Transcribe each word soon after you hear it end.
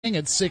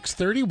At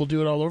 6:30, we'll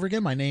do it all over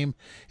again. My name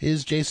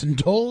is Jason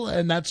Dole,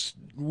 and that's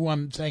who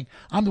I'm saying.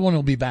 I'm the one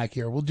who'll be back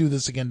here. We'll do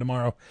this again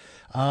tomorrow.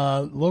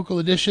 Local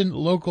edition,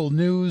 local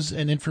news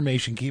and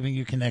information, keeping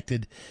you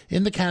connected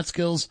in the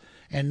Catskills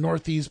and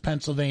Northeast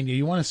Pennsylvania.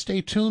 You want to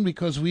stay tuned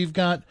because we've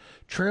got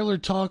Trailer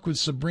Talk with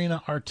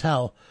Sabrina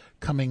Artel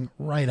coming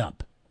right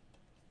up.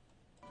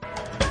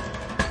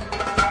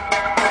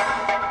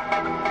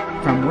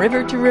 From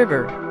river to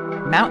river,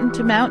 mountain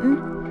to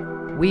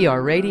mountain, we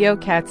are Radio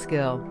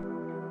Catskill.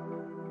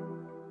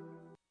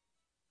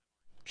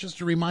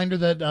 Just a reminder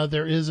that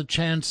there is a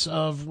chance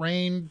of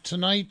rain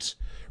tonight.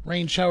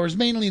 Rain showers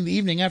mainly in the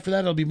evening. After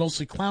that, it'll be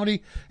mostly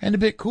cloudy and a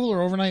bit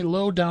cooler. Overnight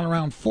low down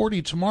around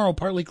 40. Tomorrow,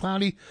 partly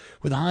cloudy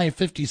with a high of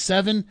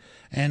 57.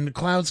 And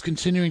clouds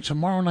continuing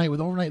tomorrow night with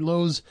overnight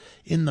lows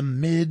in the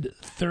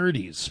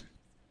mid-30s.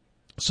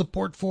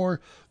 Support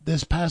for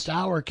this past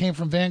hour came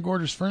from Van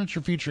Gorder's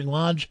Furniture, featuring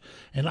lodge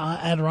and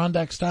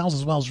Adirondack styles,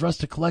 as well as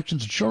rustic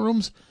collections and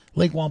showrooms.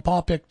 Lake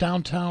Wampaupick,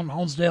 downtown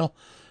Honesdale,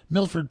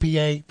 Milford,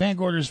 PA. Van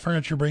Gorder's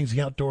Furniture brings the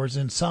outdoors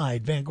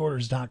inside.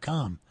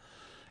 VanGorders.com.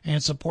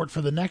 And support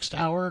for the next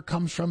hour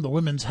comes from the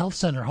Women's Health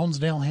Center,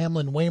 Honesdale,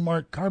 Hamlin,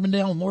 Waymart,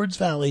 Carbondale, and Lords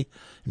Valley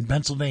in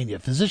Pennsylvania.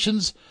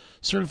 Physicians,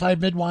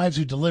 certified midwives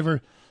who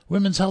deliver.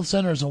 Women's Health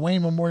Center is a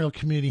Wayne Memorial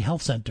Community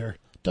Health Center.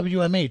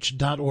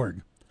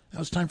 WMH.org.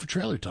 Now it's time for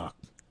Trailer Talk.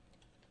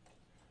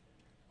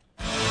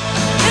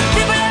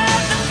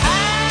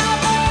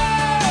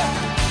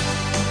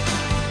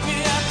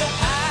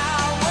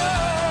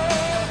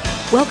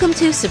 Welcome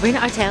to Sabrina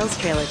Artel's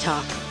Trailer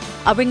Talk.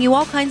 I'll bring you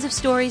all kinds of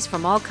stories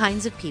from all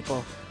kinds of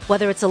people.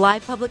 Whether it's a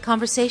live public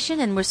conversation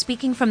and we're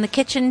speaking from the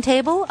kitchen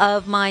table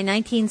of my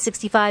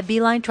 1965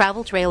 Beeline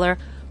travel trailer,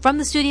 from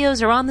the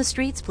studios or on the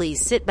streets,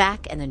 please sit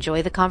back and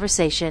enjoy the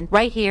conversation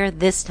right here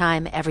this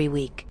time every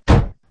week.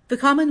 The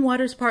Common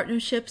Waters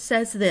Partnership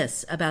says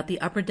this about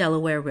the Upper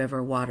Delaware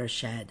River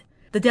watershed.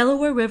 The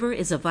Delaware River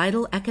is a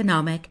vital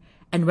economic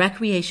and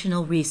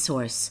recreational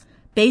resource.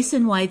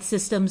 Basin-wide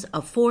systems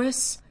of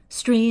forests,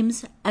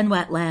 streams, and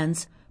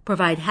wetlands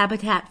provide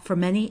habitat for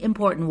many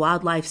important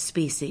wildlife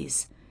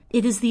species.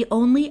 It is the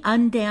only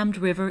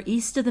undammed river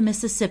east of the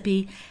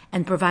Mississippi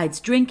and provides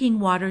drinking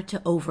water to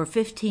over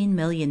 15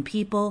 million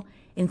people,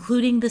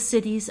 including the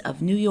cities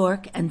of New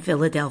York and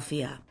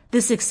Philadelphia.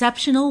 This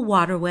exceptional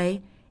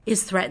waterway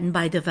is threatened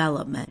by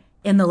development.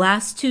 In the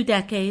last 2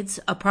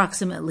 decades,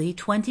 approximately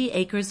 20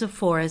 acres of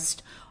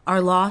forest are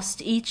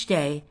lost each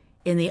day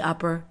in the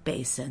Upper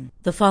Basin.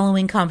 The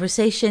following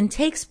conversation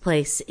takes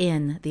place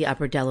in the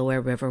Upper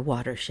Delaware River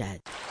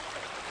watershed.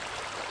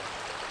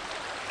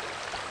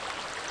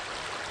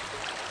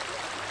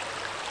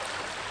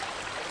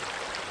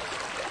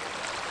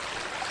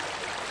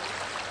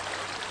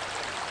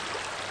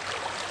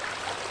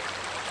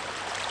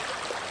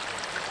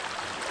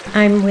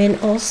 I'm Wynn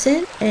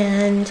Olson,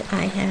 and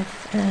I have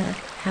a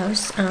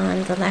house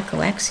on the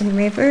Lackawaxen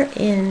River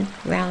in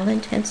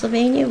Rowland,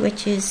 Pennsylvania,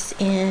 which is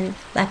in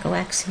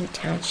Lackawaxen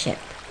Township.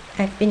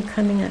 I've been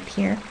coming up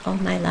here all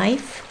my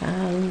life.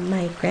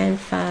 My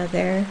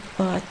grandfather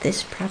bought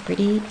this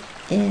property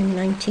in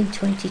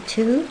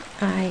 1922.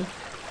 I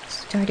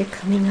started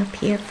coming up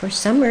here for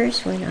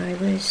summers when I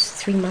was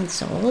 3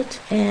 months old,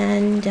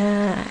 and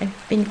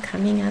I've been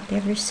coming up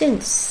ever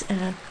since.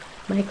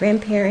 My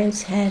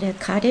grandparents had a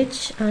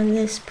cottage on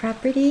this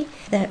property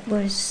that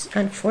was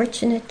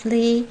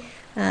unfortunately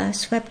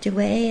swept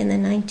away in the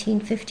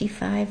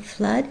 1955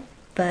 flood,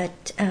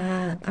 but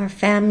our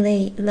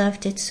family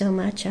loved it so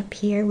much up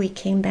here. We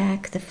came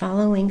back the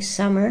following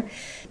summer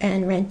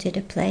and rented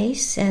a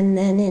place, and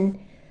then in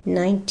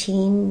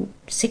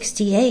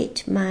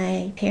 1968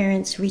 my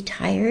parents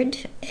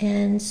retired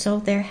and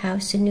sold their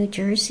house in New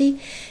Jersey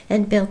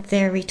and built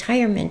their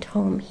retirement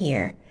home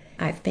here.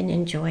 I've been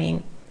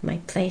enjoying my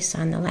place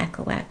on the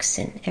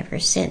Lackawaxen ever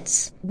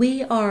since.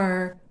 We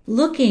are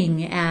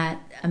looking at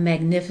a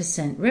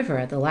magnificent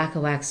river, the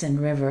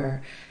Lackawaxen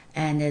River,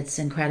 and it's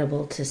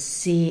incredible to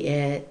see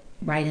it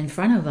right in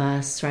front of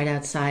us, right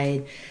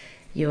outside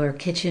your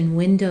kitchen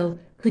window.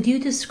 Could you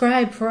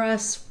describe for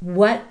us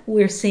what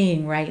we're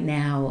seeing right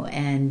now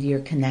and your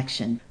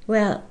connection?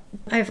 Well,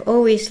 I've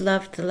always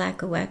loved the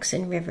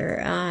Lackawaxen River.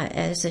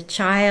 As a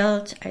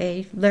child,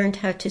 I learned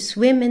how to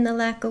swim in the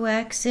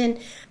Lackawaxen.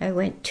 I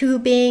went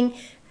tubing.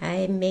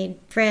 I made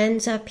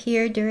friends up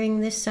here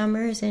during the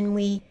summers, and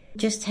we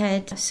just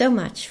had so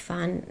much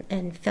fun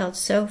and felt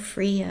so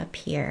free up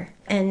here.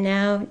 And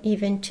now,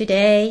 even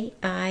today,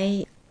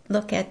 I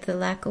look at the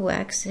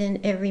Lackawaxen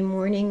every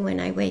morning when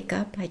I wake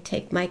up. I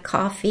take my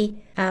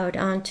coffee out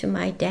onto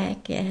my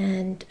deck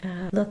and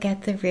look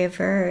at the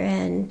river,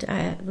 and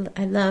I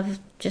love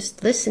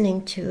just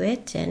listening to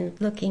it and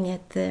looking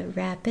at the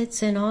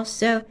rapids. And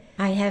also,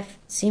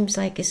 seems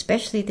like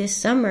especially this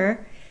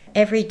summer,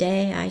 every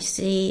day I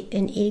see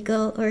an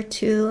eagle or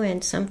two,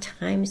 and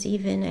sometimes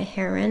even a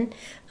heron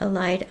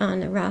alight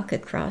on a rock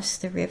across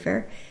the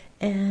river,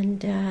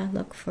 and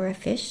look for a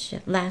fish.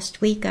 Last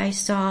week I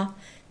saw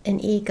an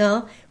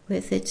eagle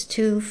with its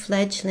 2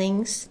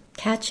 fledglings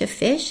catch a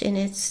fish in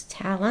its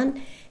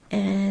talon,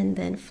 and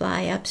then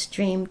fly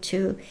upstream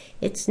to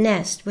its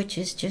nest, which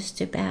is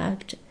just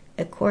about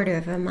a quarter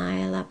of a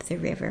mile up the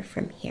river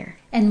from here.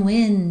 And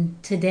when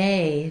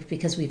today,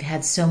 because we've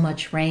had so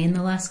much rain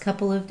the last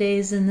couple of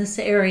days in this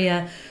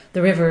area,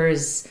 the river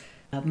is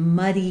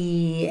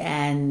muddy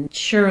and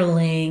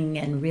churling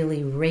and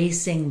really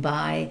racing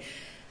by,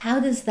 how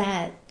does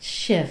that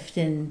shift?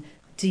 And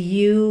do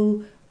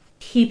you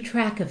keep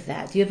track of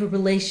that? Do you have a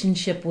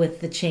relationship with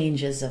the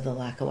changes of the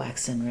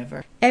Lackawaxen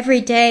River?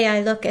 Every day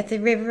I look at the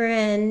river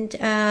and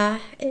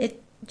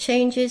it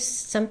changes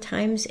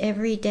sometimes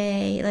every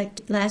day.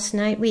 Like last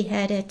night we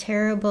had a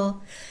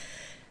terrible,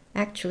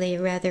 actually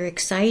a rather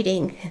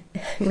exciting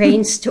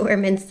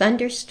rainstorm and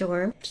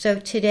thunderstorm. So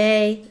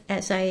today,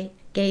 as I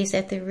gaze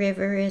at the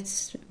river,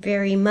 it's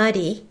very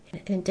muddy.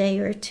 In a day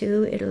or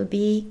two it'll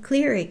be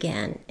clear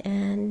again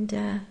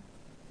and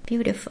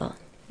beautiful.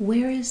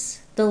 Where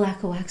is the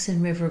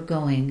Lackawaxen River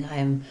going?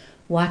 I'm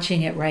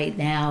watching it right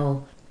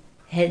now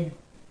head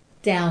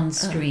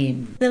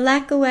downstream. The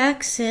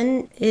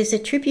Lackawaxen is a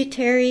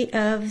tributary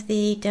of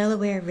the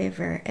Delaware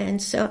River,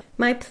 and so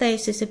my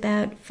place is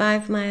about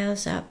 5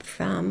 miles up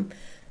from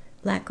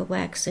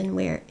Lackawaxen,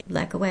 where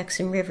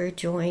Lackawaxen River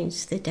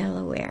joins the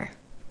Delaware.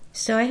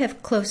 So I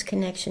have close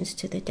connections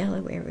to the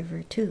Delaware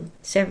River too.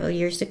 Several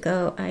years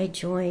ago I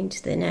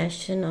joined the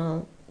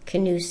National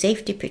Canoe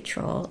Safety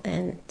Patrol,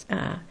 and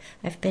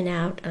I've been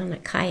out on a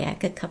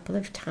kayak a couple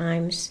of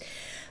times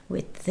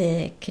with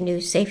the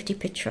Canoe Safety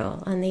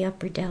Patrol on the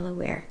Upper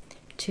Delaware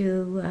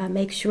to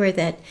make sure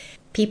that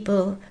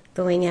people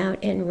going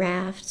out in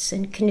rafts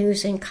and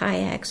canoes and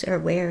kayaks are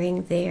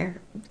wearing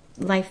their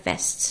life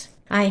vests.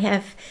 I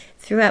have,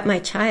 throughout my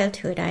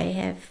childhood, I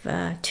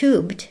have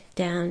tubed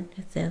down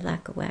the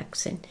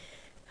Lackawaxen,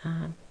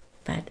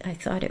 but I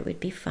thought it would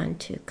be fun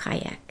to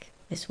kayak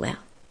as well.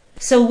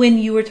 So when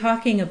you were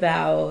talking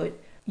about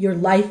your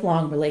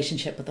lifelong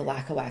relationship with the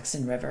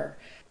Lackawaxen River,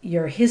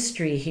 your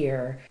history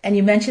here, and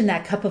you mentioned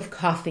that cup of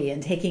coffee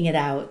and taking it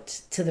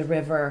out to the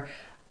river,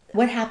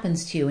 what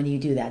happens to you when you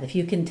do that? If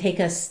you can take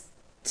us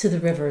to the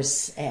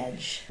river's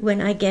edge.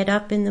 When I get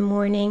up in the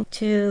morning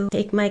to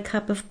take my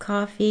cup of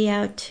coffee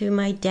out to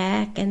my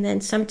deck, and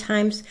then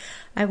sometimes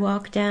I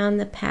walk down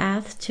the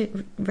path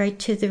right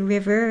to the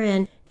river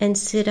and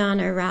sit on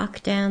a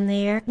rock down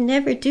there. I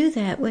never do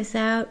that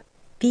without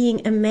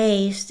being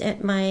amazed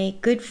at my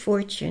good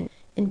fortune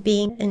in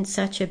being in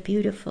such a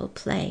beautiful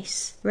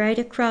place. Right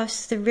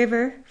across the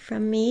river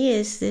from me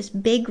is this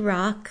big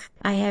rock.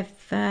 I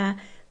have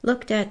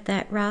looked at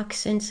that rock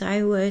since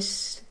I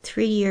was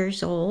 3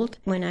 years old.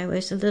 When I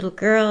was a little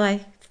girl,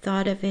 I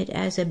thought of it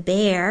as a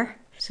bear,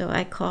 so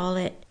I call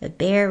it a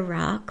bear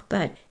rock,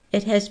 but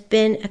it has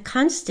been a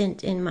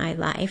constant in my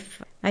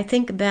life. I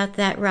think about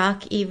that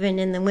rock even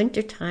in the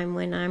wintertime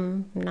when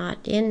I'm not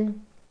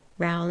in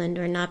Rowland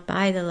or not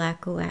by the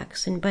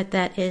Lackawaxen, but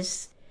that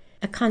is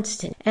a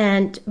constant.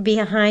 And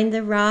behind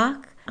the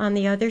rock, on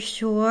the other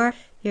shore,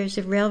 there's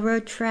a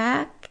railroad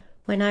track.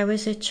 When I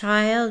was a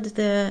child,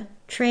 the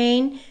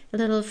train, a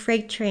little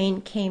freight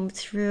train, came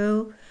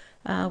through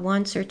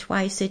once or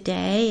twice a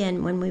day,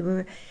 and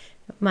when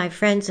my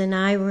friends and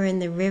I were in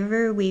the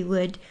river, we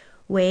would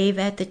wave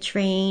at the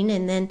train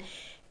and then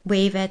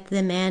wave at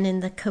the man in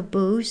the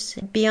caboose.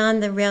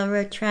 Beyond the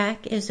railroad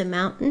track is a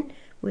mountain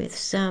with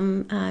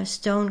some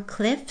stone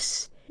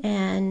cliffs,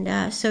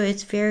 and so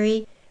it's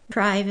very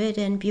private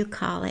and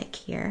bucolic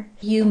here.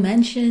 You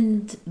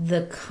mentioned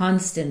the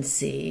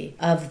constancy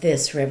of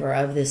this river,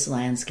 of this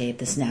landscape,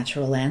 this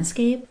natural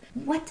landscape.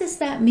 What does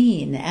that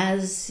mean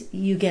as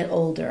you get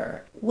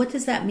older? What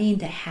does that mean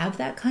to have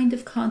that kind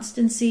of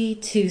constancy,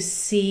 to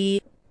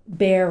see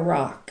Bear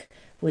Rock,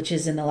 which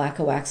is in the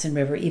Lackawaxen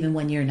River, even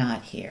when you're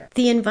not here?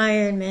 The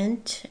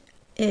environment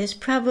is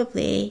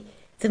probably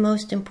the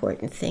most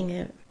important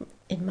thing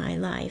in my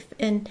life.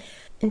 And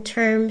in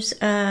terms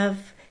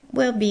of,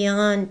 well,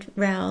 beyond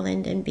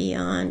Rowland and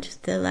beyond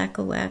the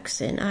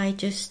Lackawaxen, I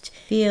just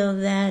feel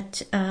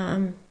that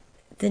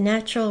the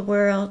natural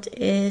world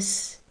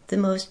is the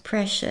most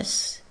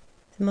precious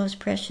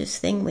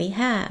thing we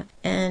have.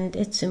 And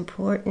it's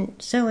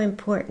important, so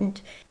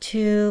important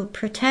to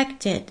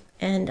protect it.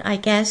 And I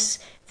guess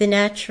the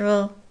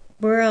natural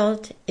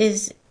world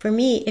is, for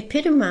me,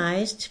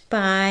 epitomized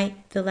by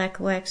the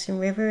Lackawaxen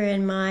River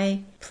and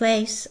my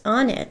place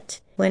on it.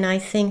 When I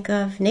think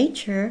of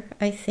nature,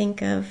 I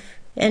think of,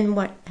 and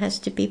what has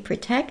to be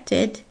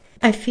protected,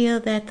 I feel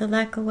that the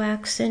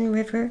Lackawaxen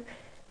River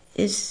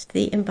is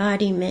the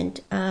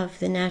embodiment of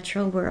the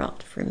natural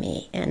world for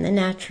me. And the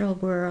natural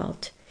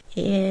world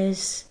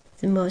is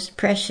the most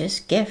precious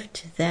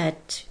gift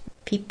that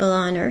people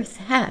on earth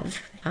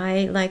have.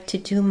 I like to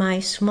do my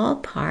small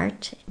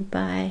part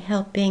by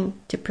helping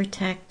to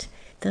protect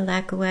the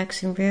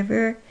Lackawaxen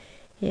River,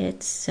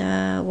 its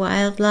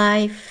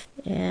wildlife,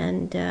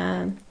 and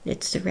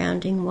its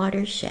surrounding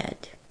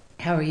watershed.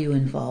 How are you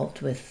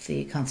involved with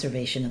the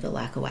conservation of the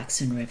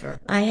Lackawaxen River?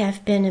 I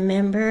have been a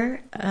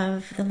member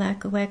of the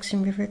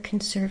Lackawaxen River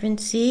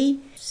Conservancy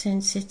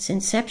since its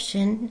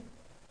inception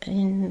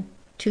in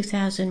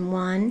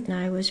 2001, and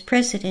I was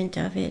president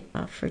of it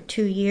for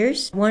 2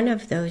 years. One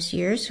of those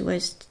years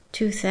was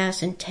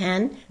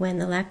 2010, when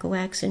the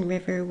Lackawaxen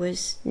River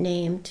was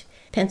named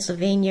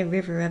Pennsylvania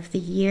River of the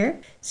Year,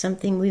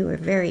 something we were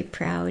very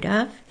proud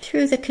of.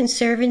 Through the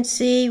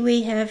Conservancy,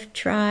 we have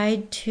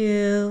tried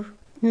to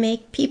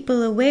make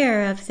people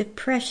aware of the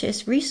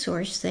precious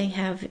resource they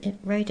have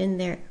right in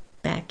their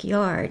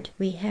backyard.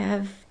 We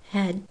have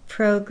had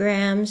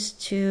programs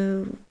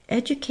to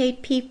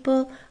educate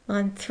people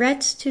on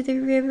threats to the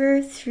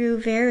river through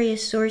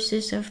various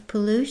sources of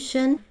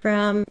pollution,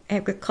 from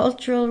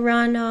agricultural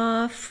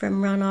runoff,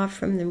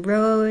 from the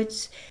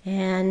roads,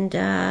 and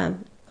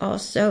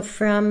also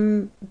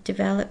from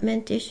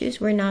development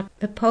issues. We're not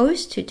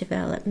opposed to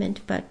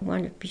development, but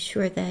want to be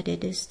sure that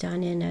it is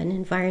done in an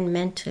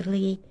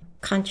environmentally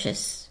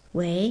conscious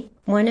way.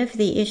 One of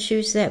the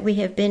issues that we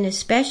have been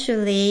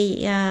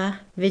especially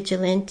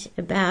vigilant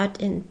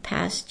about in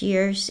past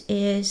years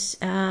is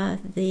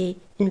the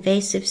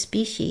invasive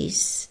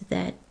species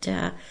that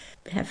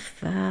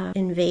have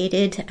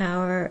invaded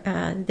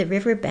the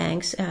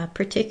riverbanks,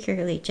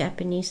 particularly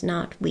Japanese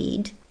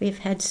knotweed. We've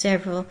had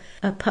several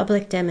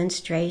public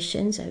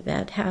demonstrations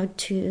about how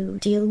to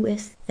deal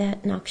with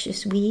that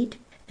noxious weed.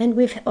 And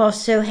we've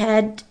also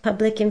had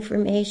public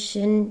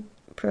information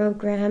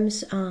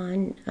programs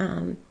on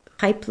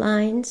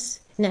pipelines,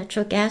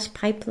 natural gas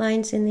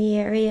pipelines in the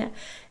area,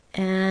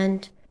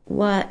 and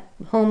what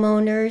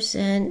homeowners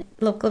and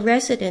local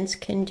residents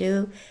can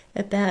do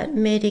about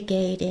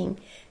mitigating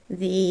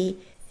the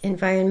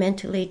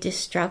environmentally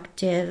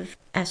destructive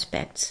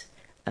aspects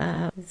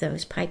of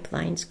those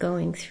pipelines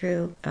going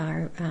through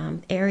our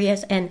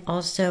areas, and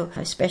also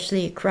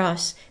especially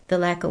across the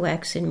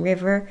Lackawaxen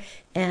River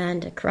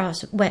and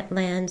across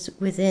wetlands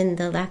within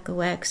the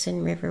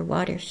Lackawaxen River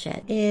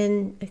watershed.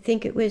 In, I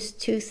think it was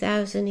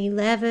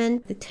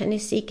 2011, the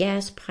Tennessee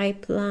Gas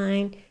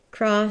Pipeline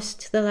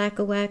crossed the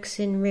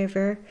Lackawaxen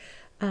River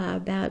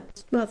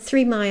about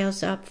 3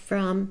 miles up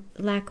from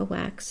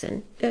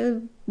Lackawaxen.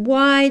 A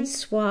wide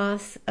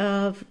swath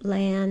of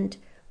land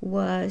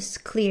was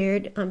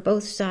cleared on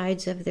both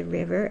sides of the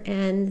river,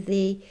 and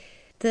the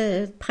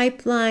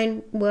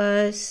pipeline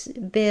was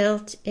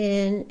built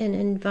in an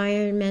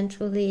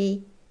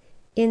environmentally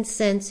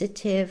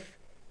insensitive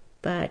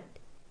but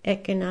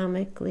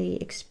economically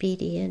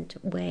expedient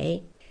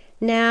way.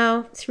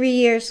 Now, 3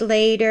 years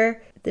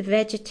later, the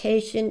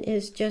vegetation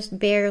is just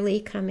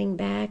barely coming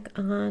back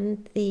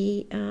on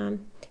the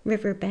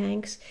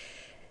riverbanks.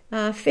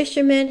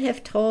 Fishermen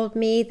have told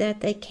me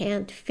that they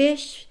can't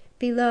fish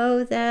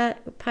below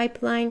that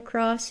pipeline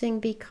crossing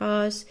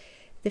because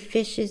the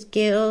fish's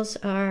gills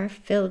are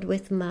filled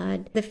with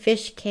mud. The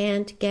fish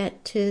can't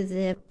get to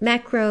the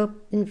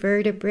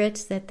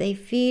macroinvertebrates that they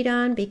feed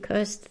on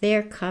because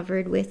they're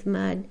covered with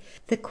mud.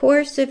 The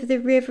course of the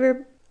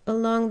river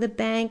along the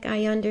bank,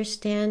 I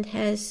understand,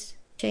 has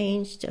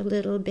changed a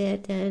little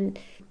bit and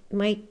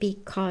might be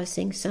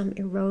causing some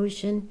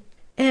erosion.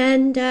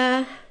 And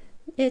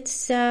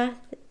it's the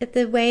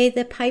way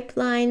the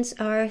pipelines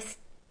are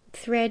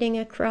threading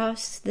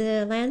across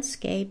the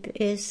landscape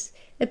is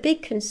a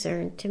big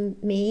concern to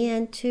me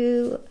and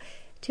to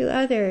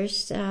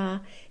others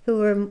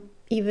who are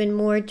even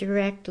more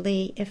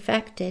directly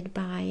affected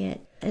by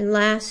it. And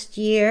last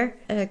year,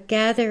 a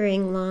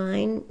gathering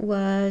line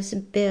was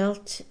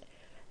built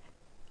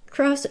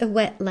across a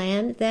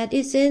wetland that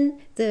is in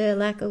the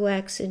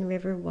Lackawaxen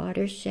River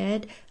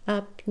watershed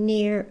up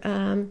near,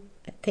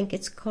 I think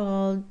it's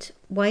called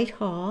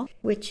Whitehall,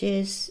 which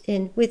is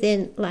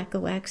within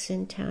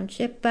Lackawaxen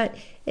Township, but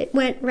it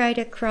went right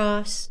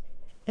across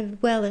a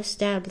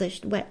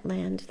well-established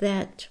wetland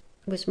that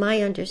was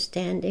my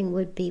understanding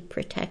would be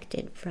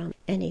protected from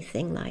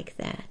anything like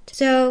that.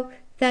 So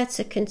that's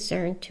a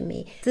concern to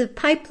me. The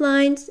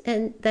pipelines,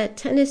 and that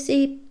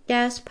Tennessee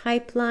gas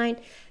pipeline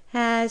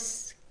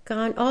has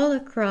gone all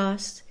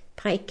across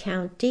Pike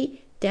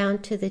County down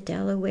to the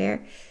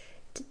Delaware.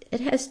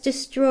 It has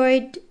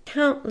destroyed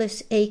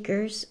countless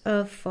acres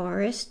of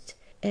forest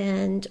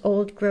and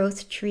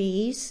old-growth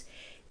trees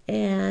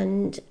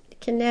and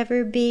can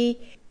never be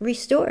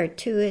restored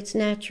to its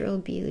natural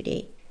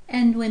beauty.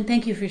 And Wynn,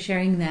 thank you for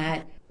sharing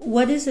that.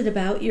 What is it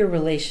about your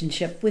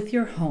relationship with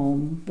your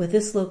home, with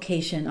this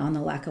location on the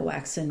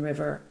Lackawaxen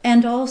River,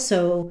 and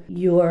also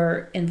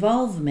your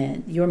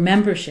involvement, your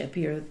membership,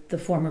 you're the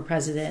former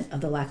president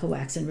of the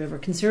Lackawaxen River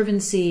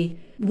Conservancy,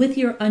 with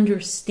your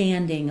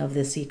understanding of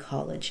this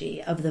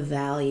ecology, of the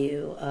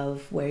value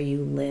of where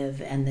you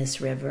live and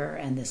this river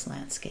and this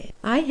landscape?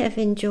 I have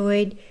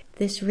enjoyed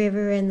this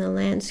river and the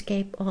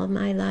landscape all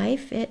my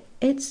life.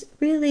 It's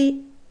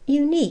really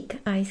unique,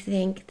 I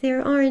think.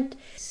 There aren't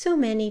so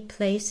many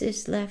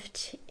places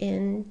left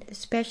in,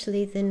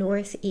 especially the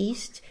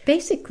Northeast.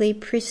 Basically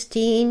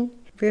pristine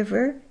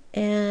river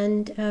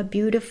and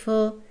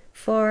beautiful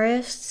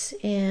forests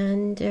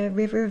and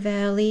river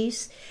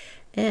valleys.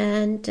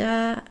 And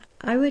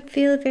I would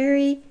feel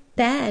very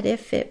bad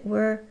if it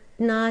were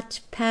not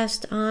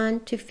passed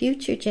on to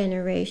future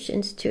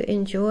generations to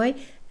enjoy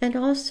and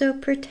also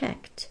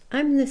protect.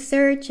 I'm the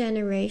third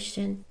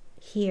generation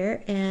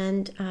here,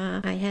 and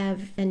I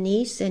have a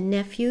niece and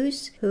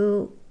nephews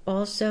who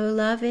also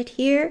love it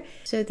here.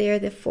 So they're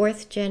the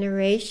 4th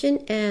generation,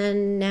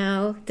 and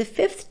now the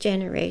 5th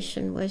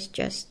generation was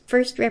just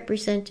first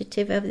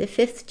representative of the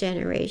 5th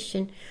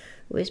generation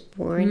was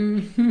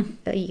born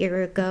a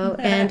year ago,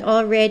 and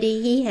already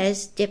he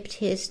has dipped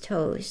his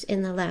toes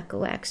in the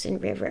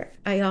Lackawaxen River.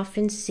 I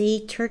often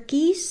see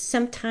turkeys.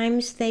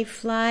 Sometimes they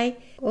fly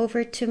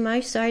over to my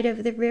side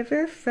of the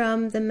river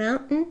from the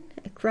mountain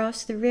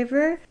across the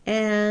river,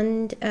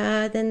 and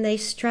then they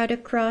strut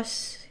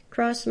across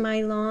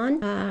my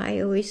lawn.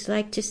 I always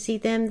like to see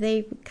them.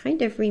 They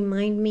kind of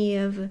remind me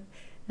of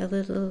a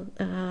little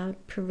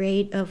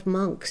parade of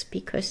monks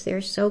because they're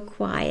so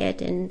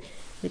quiet, and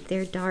with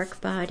their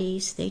dark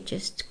bodies, they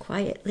just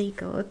quietly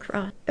go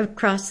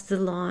across the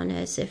lawn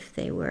as if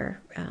they were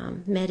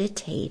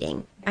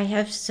meditating. I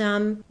have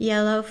some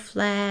yellow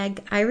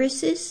flag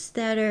irises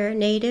that are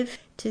native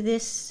to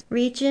this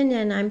region,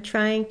 and I'm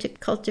trying to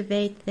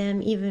cultivate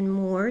them even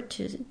more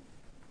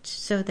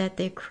so that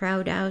they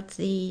crowd out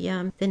the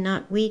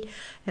knotweed.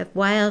 I have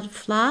wild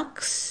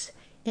phlox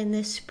in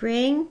the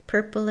spring,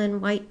 purple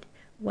and white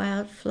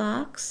wild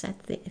phlox. I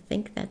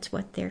think that's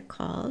what they're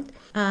called.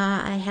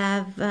 I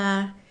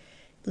have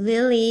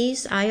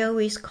lilies. I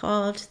always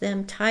called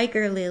them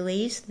tiger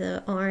lilies,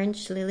 the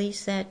orange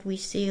lilies that we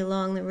see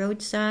along the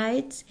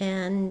roadsides,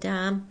 and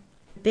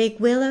big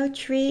willow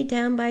tree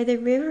down by the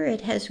river.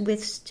 It has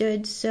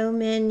withstood so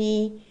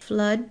many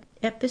flood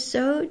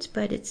episodes,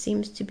 but it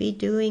seems to be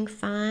doing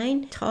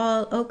fine.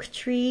 Tall oak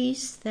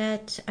trees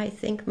that I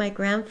think my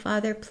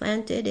grandfather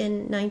planted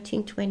in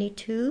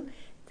 1922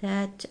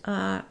 that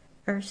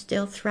are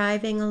still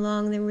thriving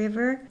along the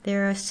river.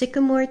 There are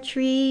sycamore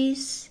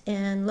trees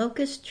and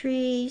locust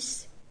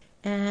trees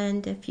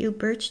and a few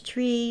birch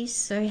trees.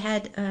 So I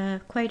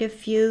had quite a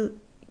few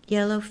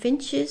yellow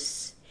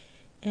finches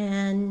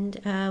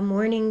and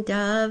mourning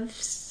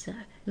doves,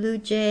 blue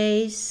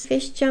jays,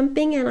 fish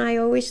jumping, and I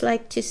always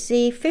like to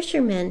see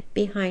fishermen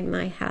behind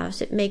my house.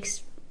 It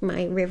makes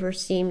my river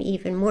seem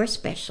even more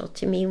special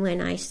to me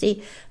when I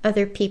see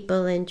other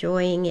people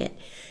enjoying it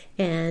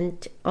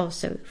and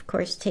also, of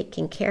course,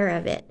 taking care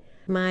of it.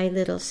 My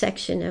little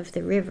section of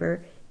the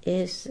river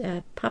is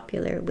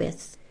popular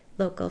with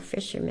local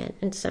fishermen,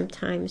 and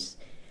sometimes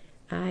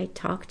I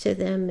talk to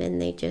them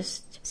and they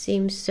just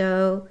seem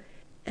so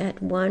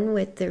at one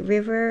with the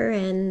river,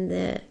 and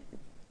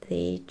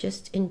they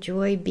just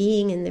enjoy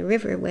being in the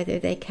river whether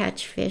they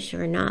catch fish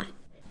or not.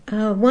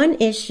 One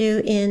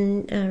issue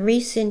in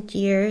recent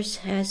years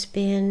has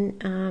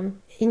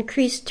been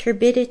increased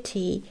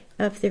turbidity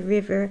of the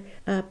river,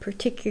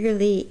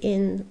 particularly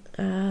in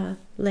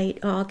late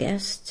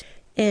August,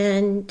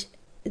 and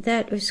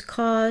that was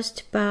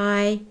caused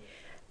by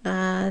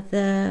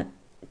the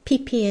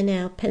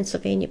PPNL,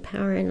 Pennsylvania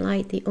Power and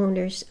Light, the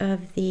owners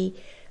of the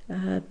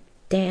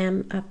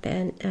dam up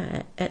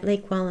at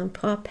Lake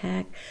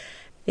Wallenpaupack.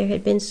 There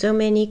had been so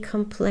many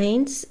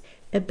complaints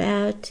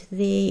about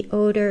the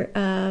odor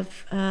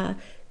of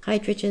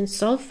hydrogen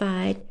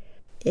sulfide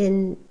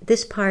in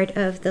this part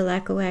of the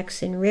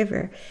Lackawaxen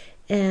River,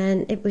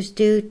 and it was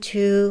due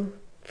to,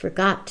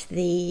 forgot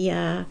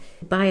the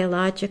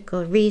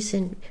biological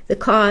reason. The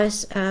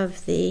cause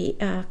of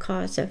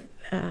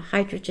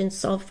hydrogen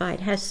sulfide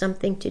has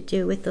something to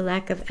do with the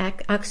lack of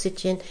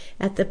oxygen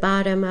at the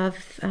bottom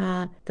of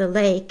the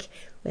lake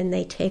when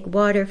they take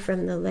water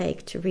from the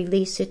lake to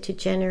release it to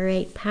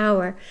generate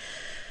power.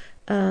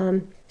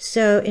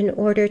 So in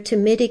order to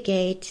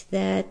mitigate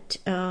that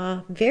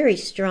very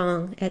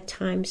strong at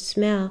times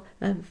smell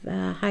of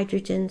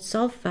hydrogen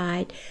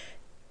sulfide,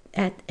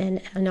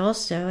 and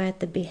also at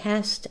the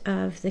behest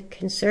of the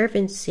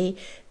Conservancy,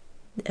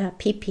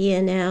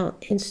 PPNL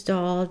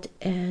installed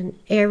an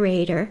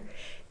aerator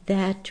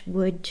that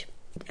would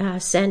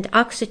send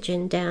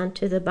oxygen down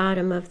to the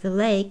bottom of the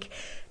lake,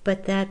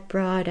 but that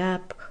brought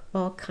up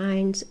all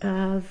kinds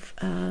of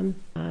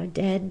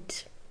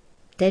dead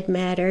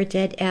matter,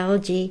 dead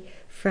algae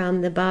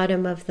from the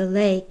bottom of the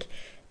lake,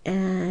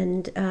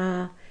 and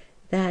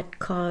that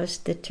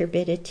caused the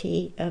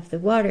turbidity of the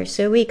water.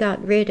 So we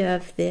got rid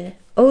of the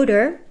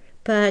odor,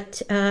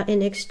 but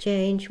in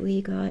exchange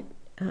we got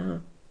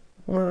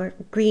more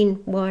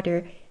green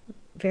water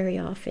very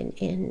often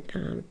in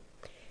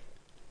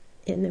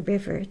the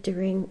river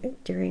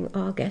during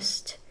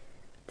August.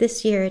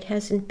 This year it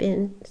hasn't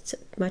been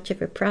much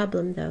of a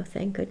problem, though,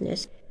 thank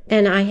goodness.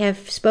 And I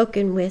have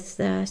spoken with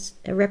a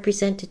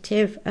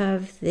representative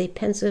of the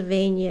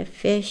Pennsylvania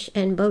Fish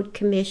and Boat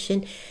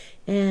Commission,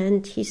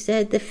 and he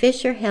said the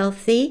fish are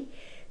healthy.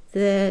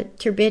 The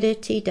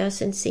turbidity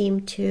doesn't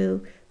seem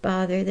to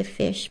bother the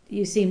fish.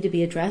 You seem to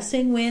be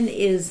addressing when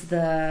is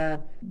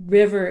the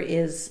river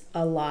is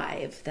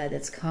alive, that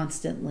it's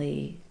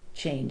constantly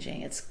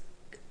changing. It's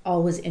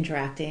always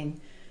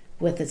interacting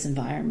with its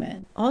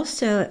environment.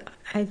 Also,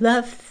 I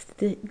love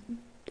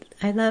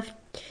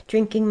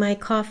drinking my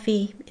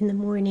coffee in the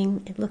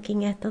morning and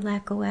looking at the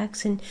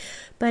Lackawaxen,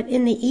 but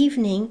in the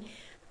evening,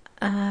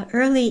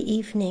 early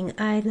evening,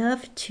 I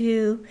love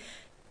to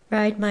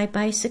ride my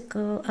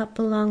bicycle up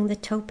along the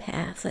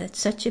towpath. It's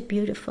such a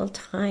beautiful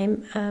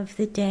time of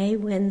the day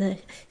when the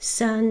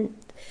sun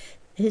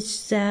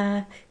is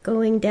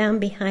going down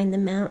behind the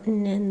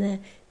mountain and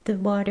the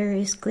water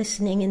is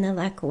glistening in the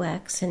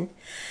Lackawaxen.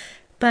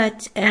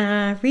 But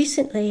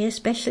recently,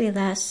 especially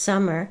last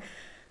summer,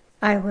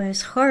 I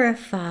was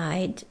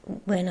horrified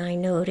when I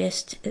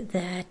noticed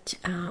that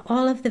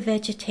all of the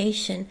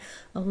vegetation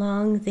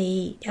along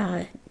the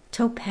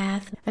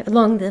towpath,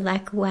 along the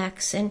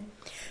Lackawaxen,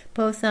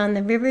 both on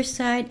the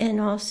riverside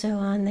and also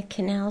on the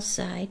canal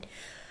side,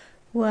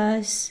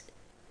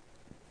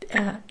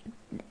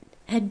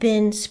 had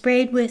been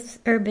sprayed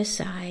with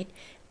herbicide,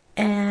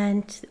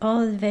 and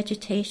all of the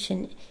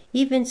vegetation,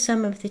 even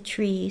some of the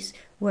trees,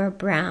 were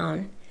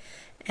brown.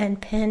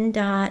 And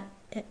PennDOT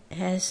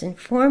has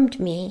informed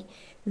me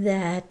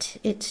that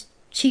it's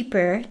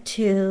cheaper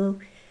to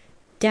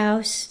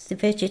douse the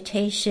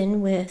vegetation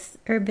with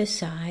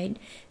herbicide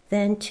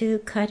than to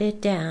cut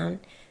it down.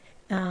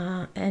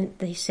 And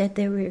they said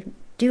they were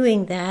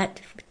doing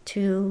that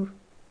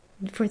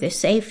for the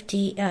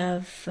safety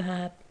of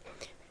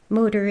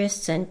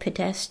motorists and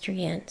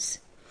pedestrians.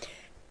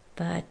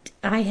 But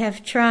I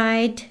have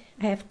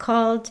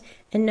called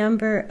a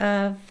number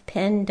of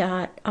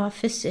PennDOT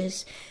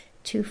offices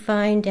to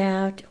find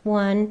out,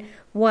 one,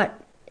 what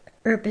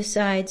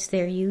herbicides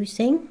they're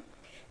using,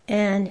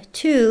 and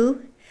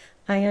two,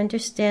 I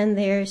understand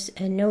there's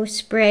a no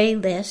spray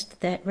list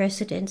that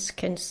residents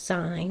can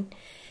sign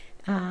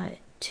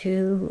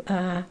to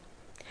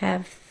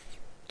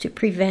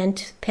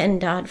prevent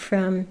PennDOT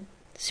from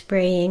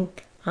spraying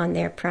on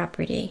their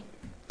property.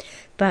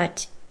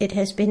 But it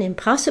has been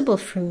impossible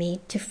for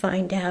me to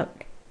find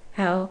out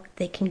how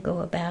they can go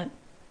about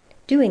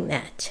doing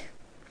that.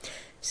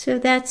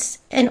 So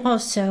and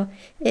also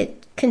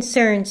it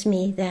concerns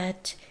me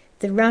that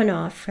the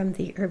runoff from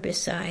the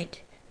herbicide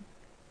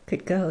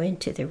could go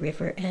into the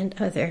river and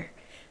other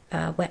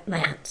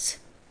wetlands.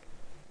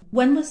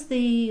 When was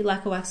the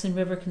Lackawaxen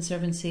River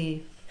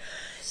Conservancy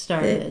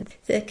started?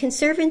 The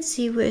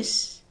Conservancy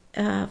was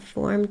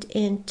formed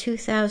in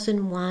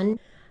 2001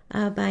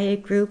 by a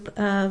group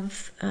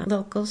of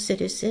local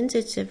citizens.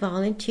 It's a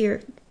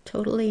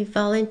totally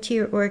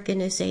volunteer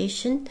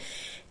organization,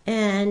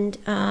 and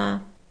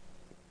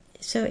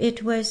so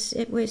it was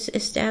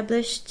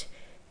established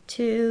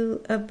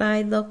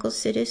by local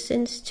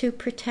citizens to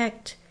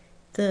protect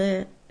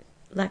the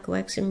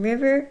Lackawaxen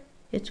River,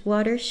 its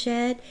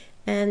watershed,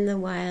 and the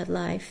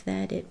wildlife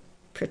that it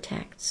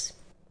protects.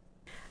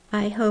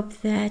 I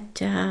hope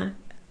that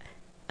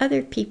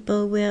other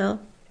people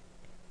will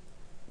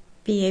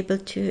be able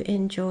to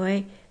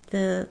enjoy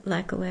the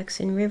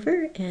Lackawaxen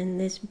River and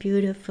this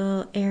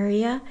beautiful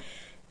area,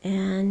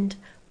 and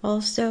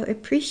also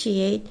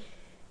appreciate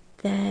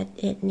that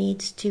it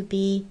needs to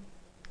be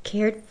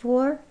cared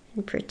for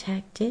and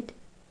protected,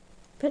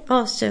 but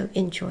also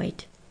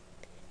enjoyed.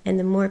 And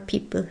the more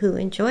people who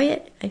enjoy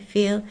it, I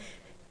feel,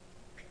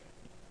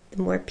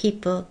 the more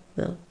people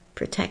will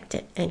protect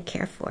it and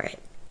care for it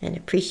and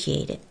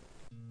appreciate it.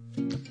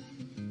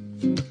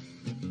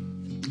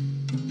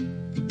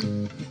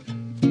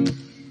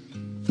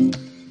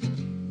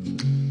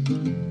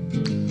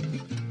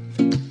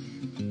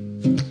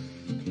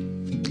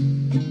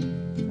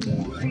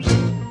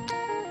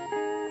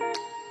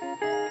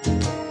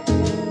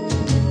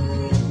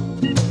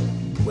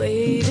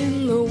 Wade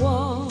in the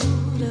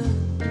water,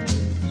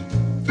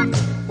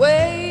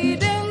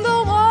 wade in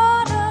the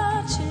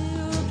water,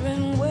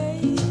 children,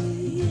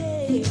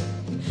 wade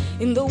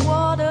in the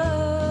water.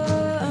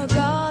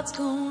 God's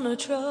gonna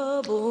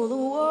trouble the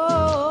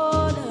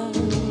water.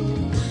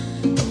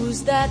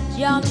 Who's that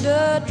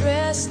yonder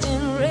dressed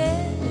in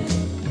red?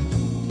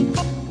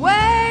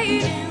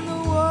 Wade in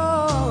the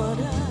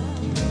water.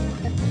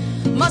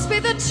 Must be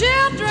the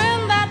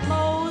children that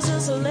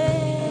Moses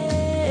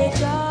led.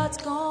 God's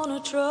gonna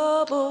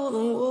trouble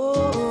the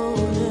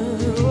water.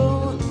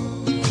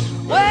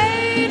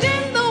 Wade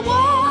in the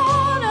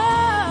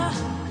water,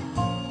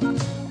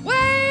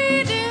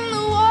 wade in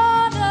the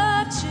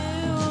water,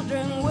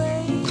 children,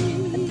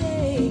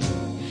 wade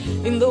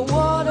in the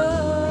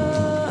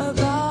water.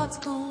 God's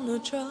gonna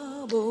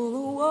trouble the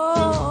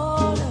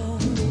water.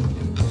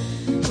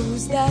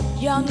 Who's that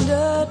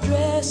yonder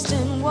dressed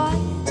in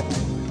white?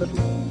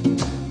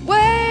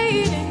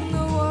 Wade in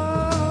the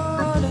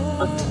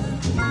water.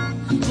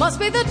 Must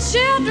be the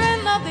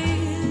children of the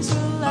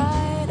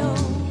Israelite.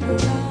 Oh,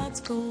 God's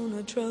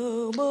gonna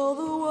trouble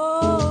the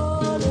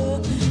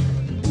water.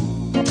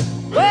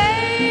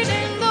 Wade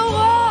in the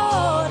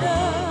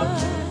water,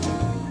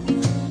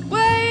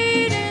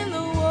 wade in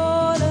the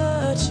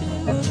water,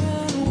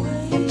 children,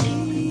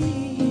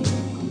 wade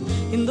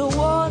in the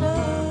water.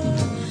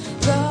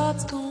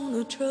 God's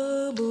gonna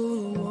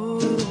trouble the water.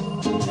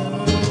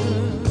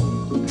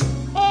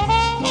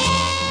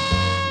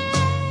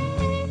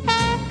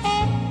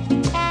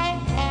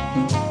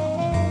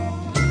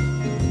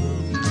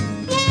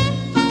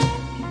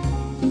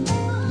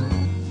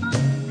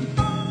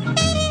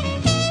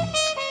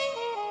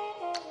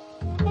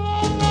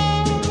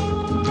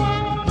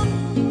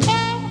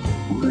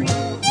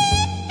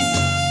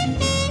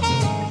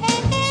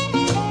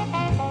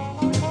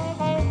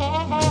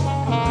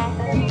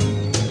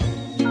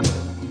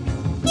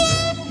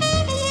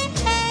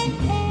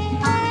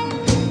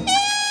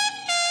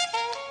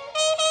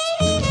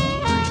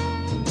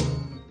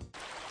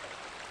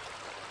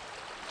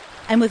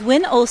 I'm with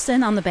Wynn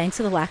Olson on the banks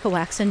of the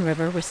Lackawaxen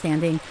River. We're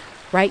standing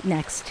right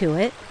next to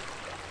it.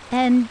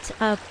 And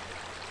Hi,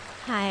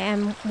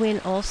 I'm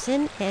Wynn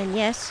Olson, and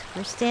yes,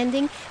 we're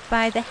standing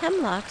by the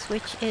Hemlocks,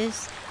 which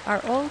is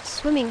our old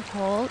swimming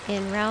hole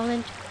in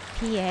Rowland,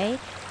 PA,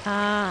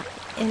 on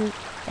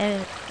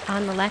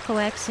the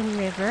Lackawaxen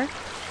River.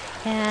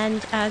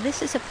 And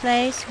this is a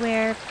place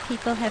where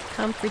people have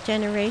come for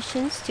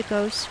generations to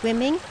go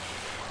swimming.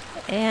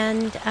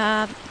 And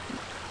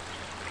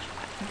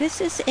this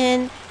is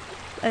in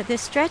the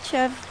stretch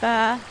of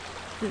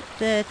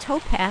the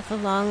towpath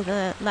along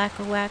the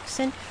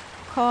Lackawaxen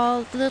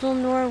called Little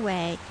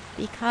Norway,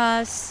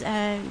 because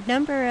a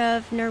number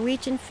of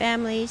Norwegian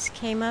families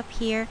came up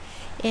here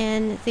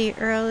in the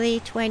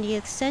early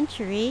 20th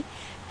century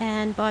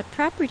and bought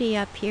property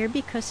up here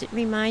because it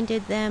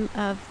reminded them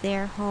of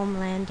their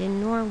homeland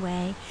in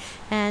Norway.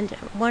 And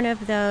one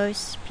of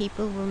those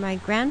people were my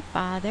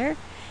grandfather,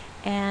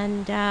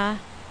 and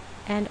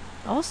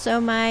also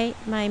my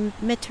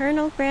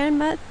maternal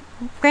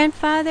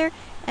grandfather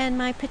and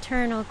my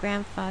paternal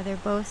grandfather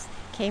both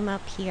came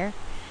up here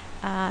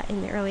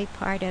in the early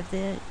part of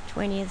the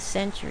 20th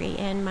century.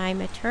 And my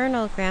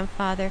maternal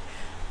grandfather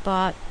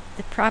bought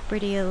the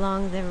property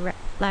along the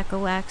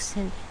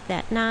Lackawaxen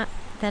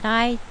that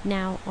I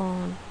now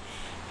own.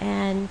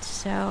 And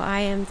so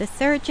I am the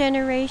third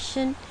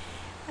generation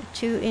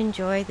to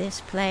enjoy this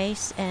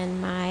place,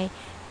 and my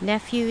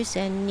nephews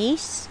and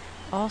niece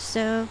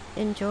also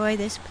enjoy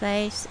this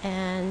place,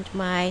 and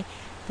my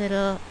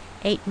little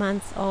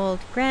 8-month-old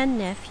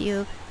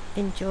grandnephew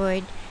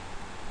enjoyed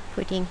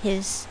putting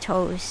his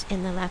toes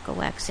in the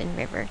Lackawaxen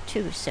River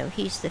too, so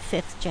he's the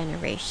 5th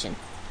generation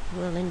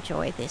who will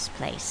enjoy this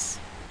place.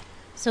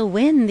 so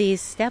when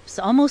these steps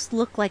almost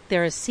look like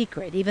they're a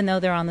secret, even though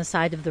they're on the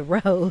side of the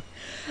road,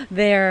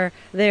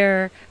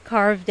 they're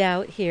carved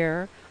out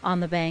here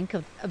on the bank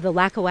of the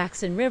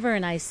Lackawaxen River,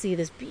 and I see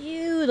this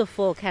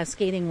beautiful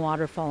cascading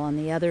waterfall on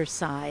the other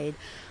side,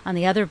 on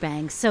the other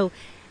bank. So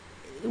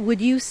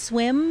would you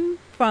swim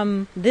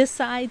from this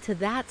side to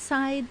that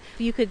side?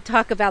 If you could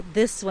talk about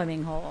this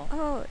swimming hole.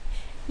 Oh,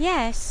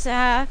 yes.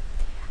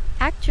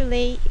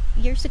 Actually,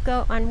 years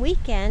ago on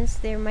weekends,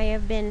 there may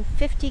have been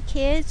 50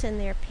 kids and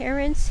their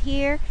parents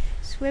here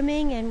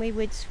swimming, and we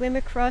would swim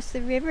across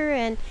the river.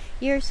 And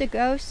years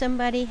ago,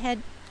 somebody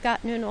had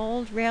gotten an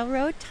old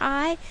railroad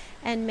tie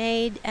and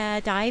made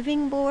a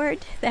diving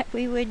board that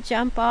we would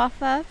jump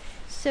off of.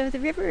 So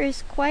the river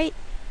is quite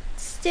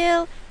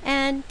still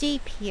and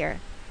deep here.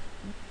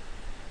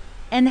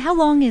 And how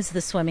long is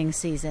the swimming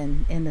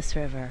season in this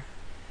river?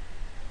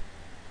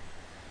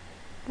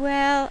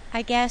 Well,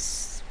 I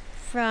guess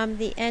from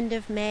the end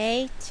of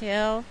May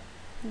till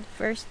the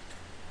first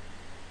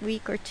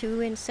week or two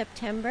in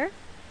September.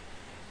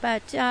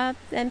 But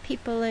then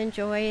people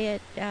enjoy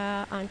it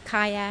on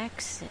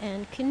kayaks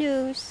and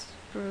canoes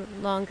for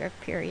a longer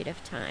period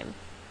of time.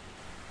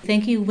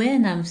 Thank you,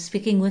 Wynn. I'm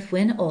speaking with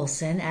Wynn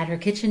Olson at her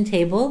kitchen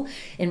table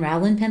in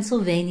Rowland,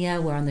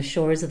 Pennsylvania. We're on the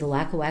shores of the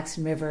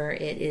Lackawaxen River.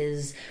 It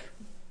is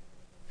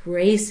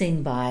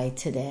racing by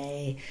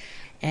today.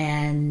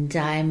 And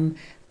I'm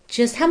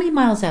just, how many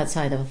miles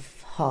outside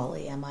of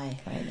Hawley am I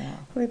right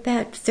now? We're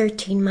about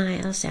 13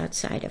 miles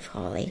outside of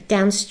Hawley,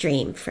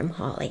 downstream from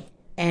Hawley.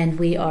 And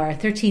we are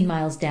 13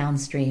 miles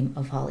downstream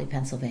of Hawley,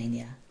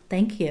 Pennsylvania.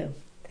 Thank you.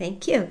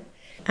 Thank you.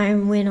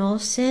 I'm Wynn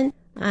Olson.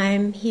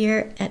 I'm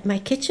here at my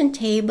kitchen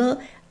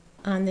table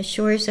on the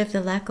shores of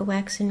the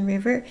Lackawaxen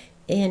River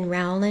in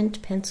Rowland,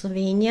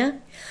 Pennsylvania.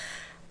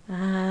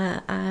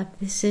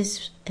 This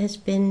has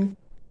been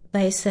a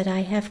place that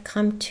I have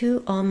come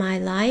to all my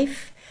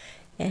life,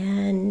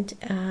 and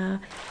I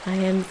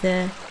am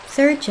the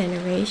 3rd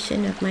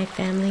generation of my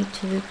family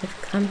to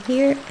have come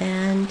here,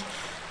 and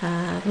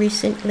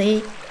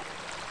recently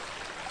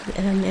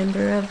a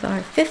member of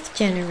our 5th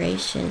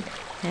generation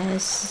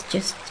has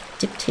just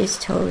dipped his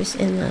toes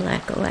in the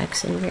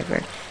Lackawaxen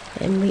River,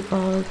 and we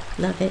all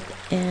love it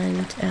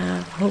and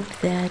hope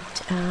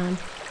that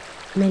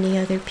many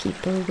other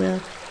people will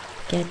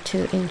get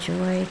to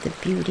enjoy the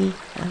beauty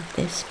of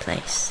this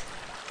place.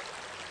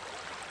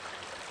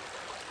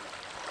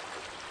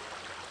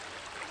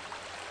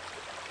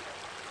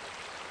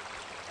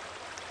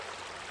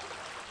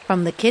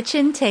 From the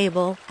kitchen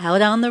table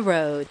out on the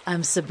road,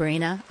 I'm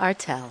Sabrina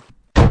Artel.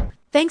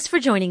 Thanks for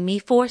joining me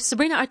for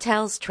Sabrina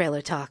Artel's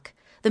Trailer Talk.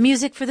 The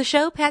music for the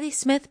show, Patti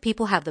Smith,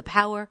 People Have the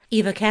Power.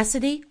 Eva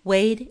Cassidy,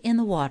 Wade in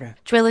the Water.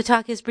 Trailer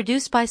Talk is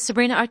produced by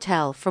Sabrina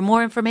Artel. For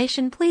more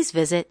information, please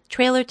visit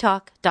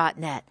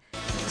trailertalk.net.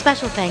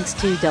 Special thanks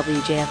to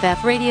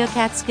WJFF Radio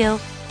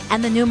Catskill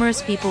and the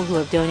numerous people who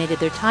have donated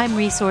their time,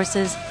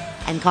 resources,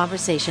 and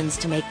conversations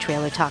to make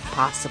Trailer Talk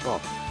possible.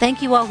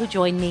 Thank you all who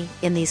joined me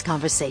in these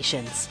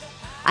conversations.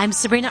 I'm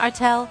Sabrina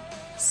Artel.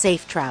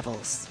 Safe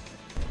travels.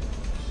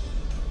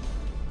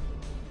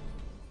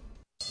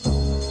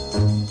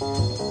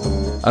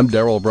 I'm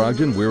Daryl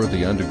Brogdon. We're at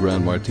the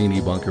Underground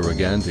Martini Bunker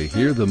again to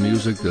hear the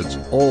music that's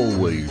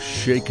always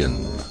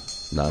shaken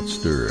not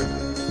stirred.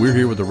 We're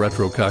here with the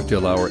Retro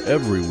Cocktail Hour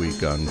every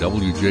week on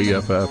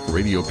WJFF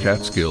Radio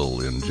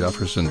Catskill in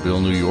Jeffersonville,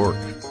 New York.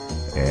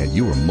 And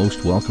you are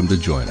most welcome to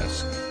join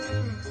us.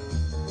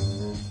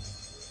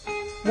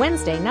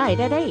 Wednesday night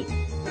at 8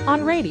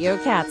 on Radio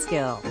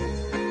Catskill.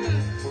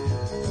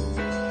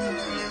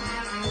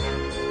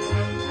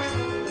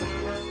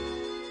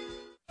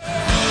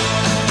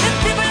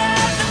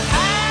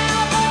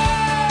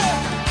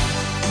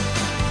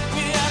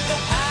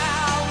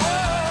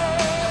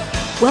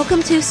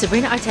 Welcome to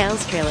Sabrina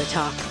Artel's Trailer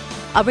Talk.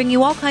 I'll bring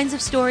you all kinds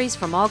of stories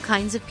from all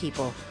kinds of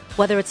people.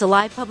 Whether it's a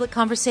live public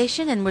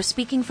conversation and we're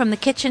speaking from the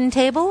kitchen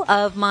table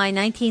of my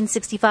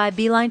 1965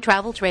 Beeline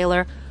travel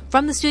trailer,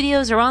 from the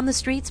studios or on the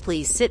streets,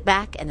 please sit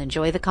back and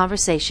enjoy the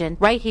conversation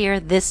right here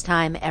this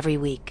time every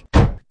week.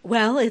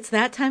 Well, it's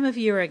that time of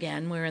year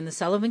again. We're in the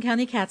Sullivan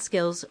County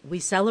Catskills. We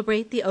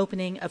celebrate the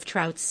opening of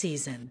trout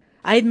season.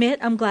 I admit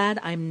I'm glad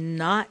I'm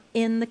not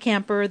in the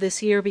camper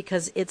this year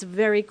because it's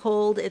very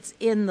cold. It's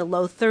in the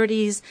low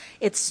 30s.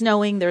 It's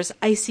snowing. There's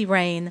icy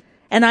rain.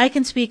 And I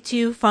can speak to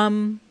you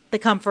from the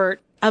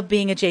comfort of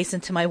being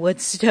adjacent to my wood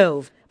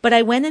stove. But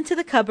I went into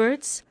the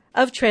cupboards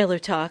of Trailer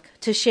Talk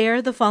to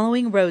share the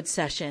following road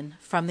session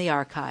from the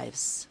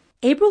archives.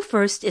 April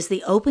 1st is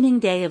the opening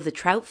day of the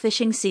trout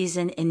fishing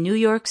season in New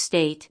York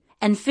State,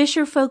 and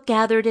fisher folk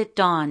gathered at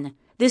dawn.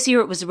 This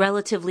year it was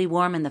relatively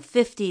warm in the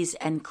 50s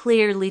and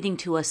clear, leading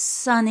to a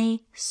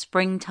sunny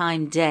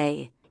springtime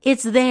day.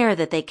 It's there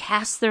that they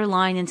cast their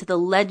line into the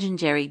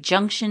legendary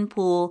Junction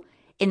Pool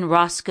in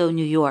Roscoe,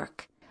 New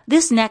York.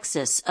 This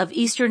nexus of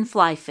eastern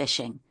fly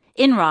fishing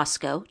in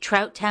Roscoe,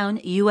 Trout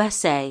Town,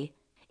 USA,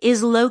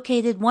 is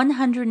located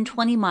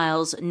 120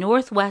 miles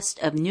northwest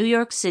of New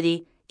York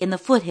City in the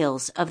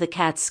foothills of the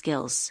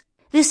Catskills.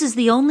 This is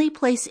the only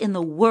place in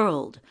the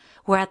world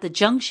where at the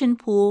Junction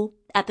Pool,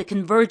 at the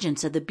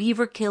convergence of the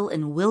Beaverkill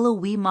and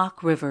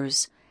Willowemoc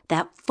rivers,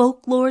 that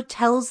folklore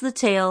tells the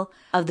tale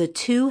of the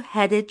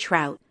two-headed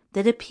trout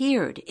that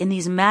appeared in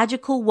these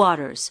magical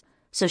waters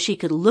so she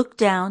could look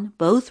down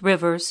both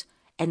rivers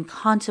and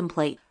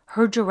contemplate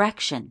her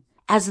direction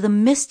as the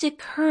mystic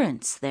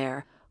currents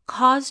there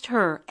caused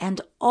her and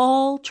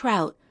all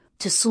trout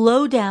to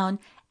slow down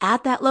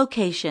at that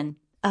location,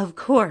 of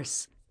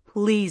course,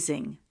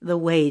 pleasing the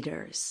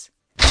waders.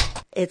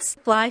 It's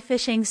fly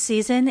fishing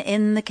season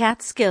in the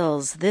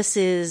Catskills. This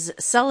is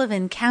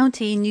Sullivan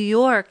County, New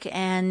York,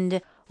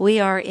 and we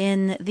are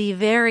in the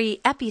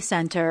very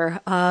epicenter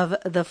of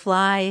the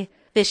fly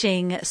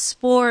fishing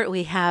sport.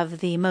 We have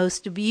the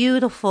most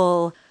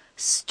beautiful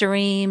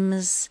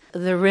streams,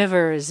 the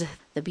rivers,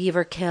 the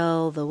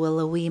Beaverkill, the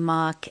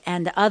Willowemoc,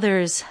 and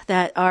others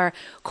that are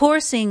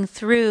coursing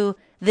through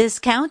this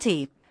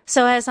county.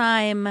 So as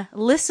I'm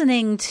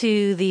listening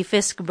to the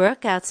Fisk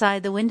Brook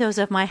outside the windows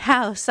of my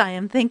house, I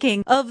am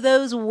thinking of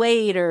those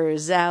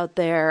waders out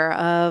there,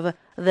 of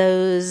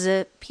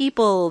those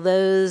people,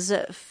 those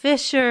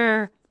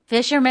fishermen,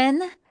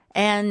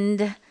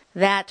 and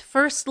that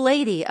first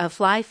lady of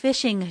fly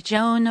fishing,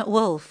 Joan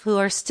Wolfe, who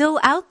are still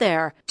out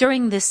there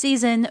during the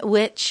season,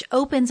 which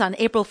opens on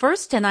April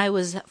 1st, and I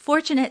was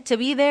fortunate to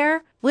be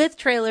there with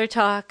Trailer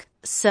Talk.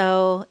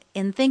 So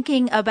in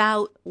thinking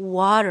about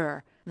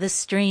water, the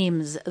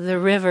streams, the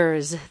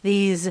rivers,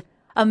 these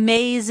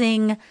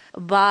amazing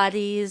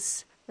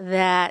bodies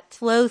that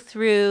flow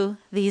through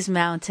these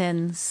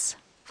mountains,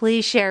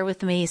 please share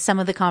with me some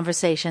of the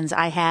conversations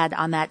I had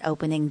on that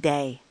opening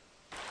day.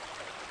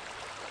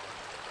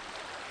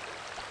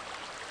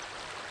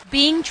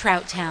 Being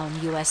Trout Town,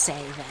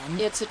 USA, then.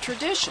 It's a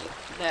tradition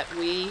that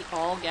we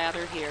all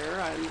gather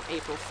here on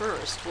April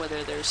 1st,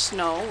 whether there's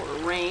snow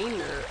or rain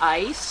or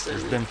ice.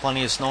 There's been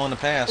plenty of snow in the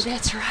past.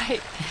 That's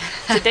right.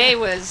 Today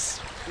was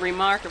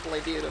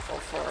remarkably beautiful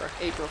for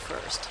April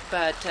 1st,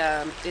 but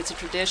it's a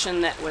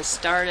tradition that was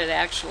started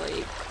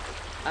actually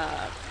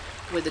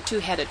with the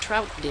two-headed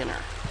trout dinner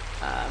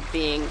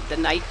being the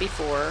night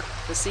before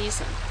the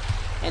season.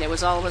 And it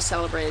was always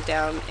celebrated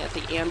down at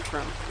the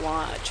Antrim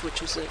Lodge,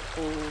 which was an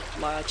old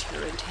lodge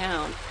here in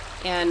town.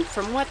 And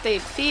from what they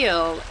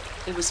feel,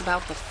 it was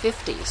about the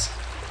 50s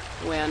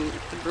when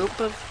a group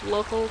of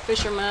local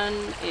fishermen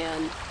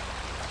and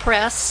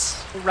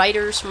press,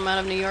 writers from out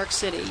of New York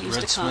City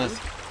used to come.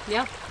 Smith.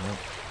 Yeah.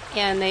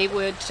 And they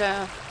would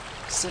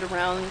sit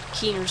around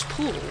Keener's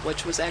Pool,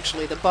 which was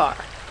actually the bar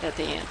at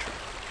the Antrim.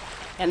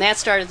 And that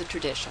started the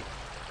tradition.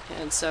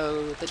 And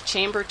so the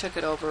chamber took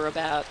it over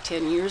about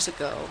 10 years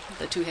ago,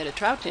 the two-headed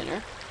trout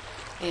dinner,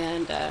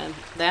 and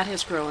that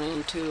has grown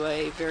into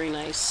a very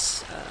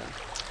nice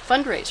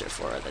fundraiser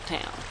for the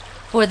town.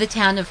 For the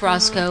town of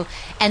Roscoe.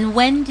 And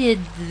when did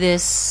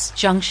this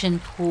Junction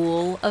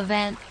Pool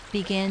event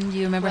begin? Do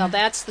you remember? Well,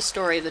 that's the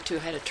story of the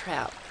two-headed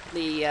trout.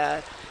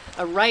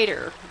 A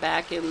writer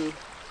back in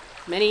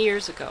many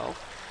years ago,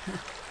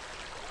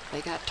 they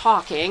got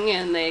talking,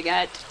 and they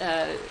got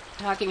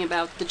talking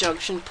about the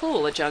Junction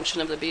Pool, a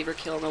junction of the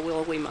Beaverkill and the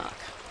Willowemoc.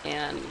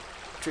 And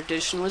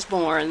tradition was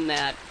born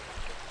that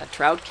a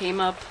trout came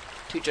up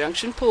to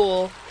Junction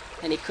Pool,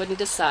 and he couldn't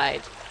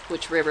decide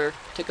which river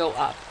to go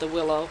up, the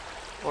Willow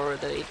or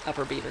the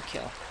Upper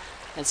Beaverkill.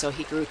 And so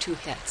he grew 2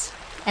 heads.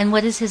 And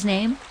what is his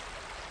name?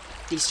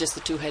 He's just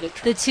the two-headed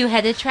trout. The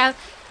two-headed trout.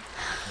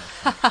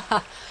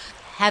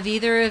 Have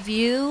either of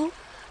you,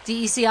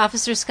 DEC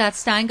Officer Scott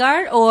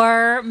Steingart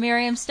or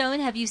Miriam Stone,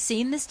 have you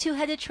seen this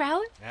two-headed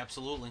trout?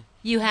 Absolutely.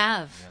 You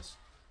have? Yes.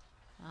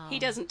 He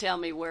doesn't tell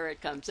me where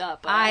it comes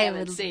up, but I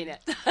haven't seen it.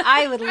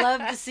 I would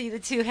love to see the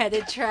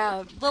two-headed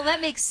trout. Well,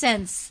 that makes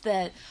sense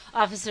that,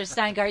 Officer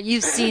Steingart,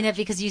 you've seen it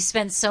because you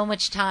spent so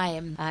much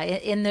time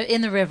in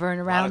the river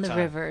and around the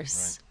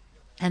rivers. Right.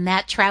 And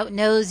that trout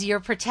knows you're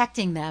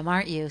protecting them,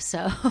 aren't you?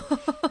 So,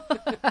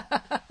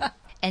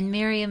 and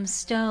Miriam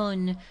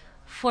Stone,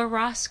 for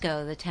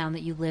Roscoe, the town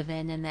that you live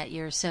in and that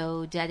you're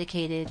so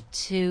dedicated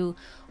to,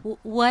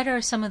 what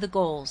are some of the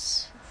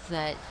goals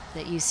that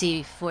you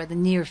see for the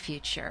near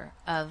future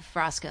of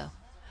Roscoe?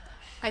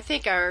 I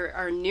think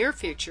our near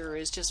future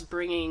is just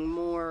bringing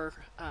more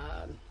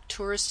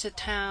tourists to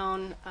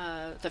town.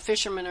 The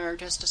fishermen are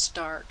just a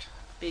start,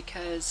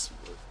 because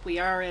we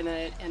are in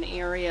an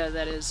area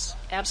that is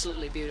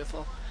absolutely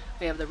beautiful.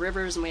 We have the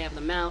rivers and we have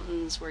the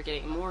mountains. We're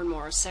getting more and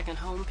more second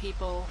home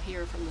people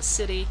here from the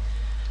city.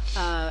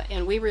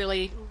 And we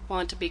really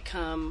want to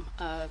become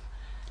a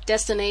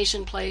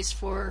destination place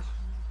for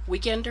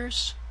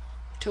weekenders,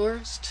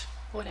 tourists,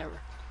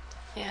 whatever.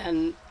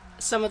 And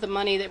some of the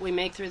money that we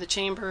make through the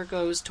chamber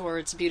goes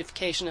towards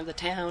beautification of the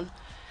town.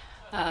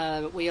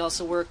 We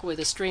also work with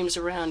the streams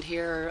around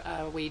here.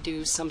 We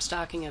do some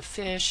stocking of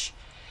fish.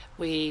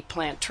 We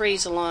plant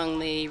trees along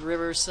the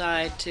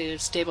riverside to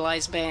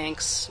stabilize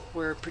banks.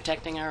 We're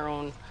protecting our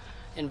own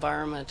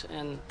environment,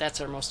 and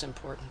that's our most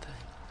important thing.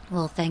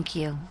 Well, thank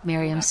you,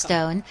 Miriam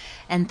Stone,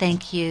 and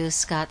thank you,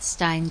 Scott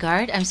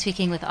Steingart. I'm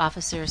speaking with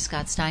Officer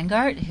Scott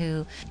Steingart,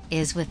 who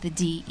is with the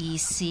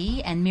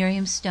DEC, and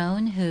Miriam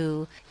Stone,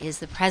 who is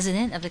the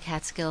president of the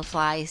Catskill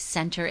Fly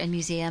Center and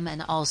Museum,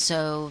 and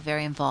also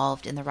very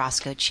involved in the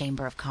Roscoe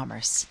Chamber of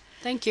Commerce.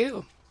 Thank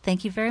you.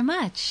 Thank you very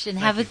much, and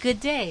have a good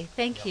day.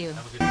 Thank you.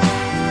 Have a good day.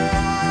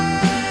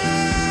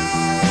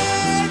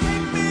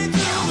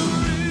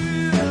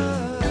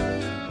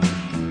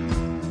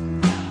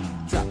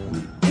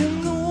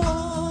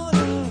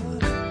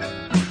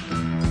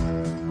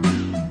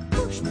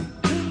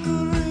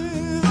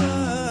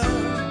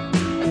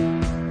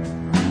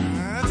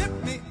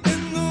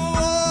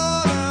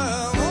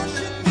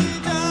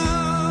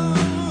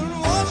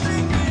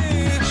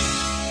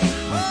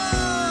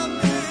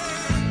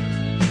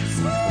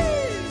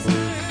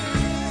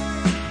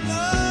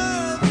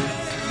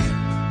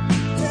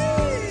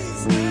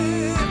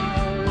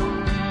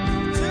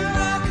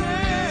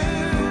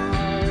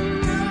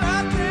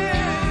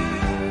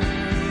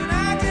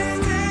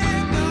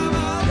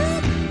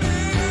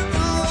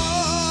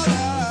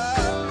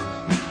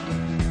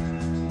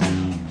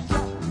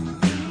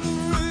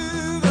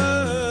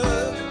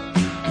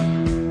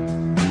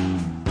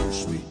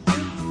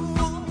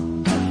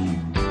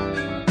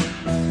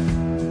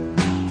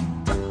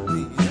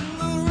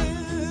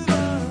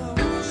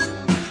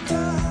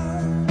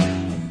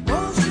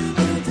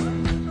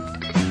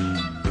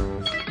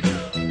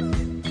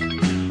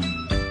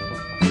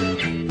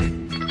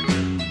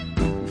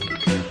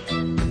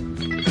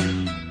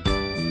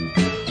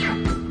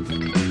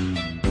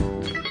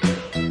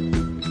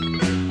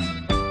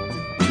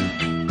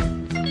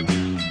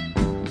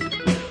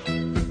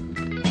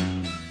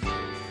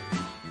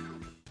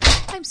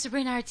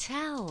 Sabrina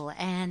Artel,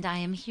 and I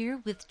am here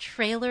with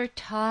Trailer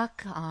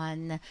Talk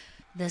on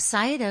the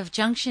site of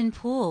Junction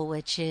Pool,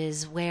 which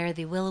is where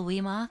the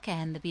Willowemoc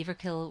and the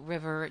Beaverkill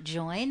River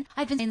join.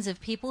 I've been seeing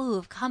of people who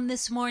have come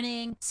this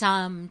morning,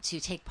 some to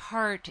take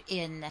part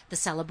in the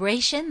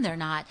celebration. They're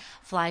not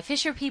fly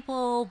fisher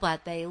people,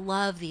 but they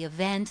love the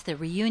event, the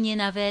reunion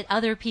of it.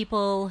 Other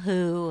people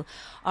who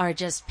are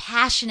just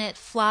passionate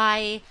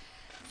fly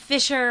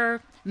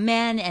fisher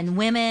men and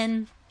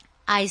women.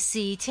 I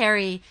see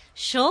Terry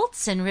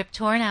Schultz and Rip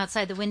Torn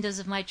outside the windows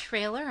of my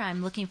trailer.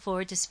 I'm looking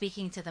forward to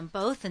speaking to them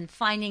both and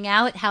finding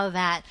out how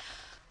that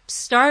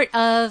start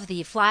of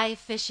the fly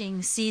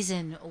fishing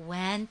season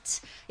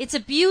went. It's a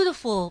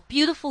beautiful,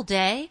 beautiful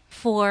day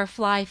for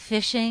fly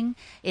fishing.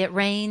 It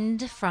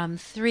rained from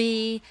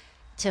 3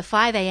 to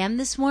 5 a.m.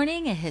 this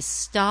morning. It has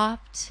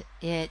stopped.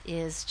 It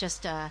is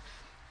just a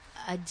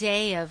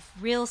day of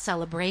real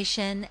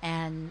celebration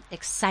and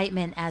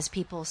excitement as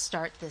people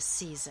start this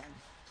season.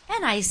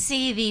 And I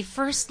see the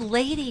First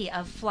Lady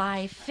of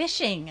Fly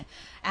Fishing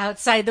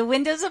outside the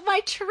windows of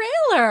my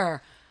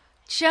trailer.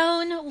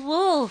 Joan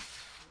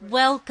Wolf,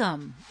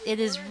 welcome. It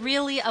is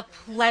really a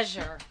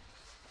pleasure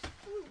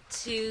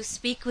to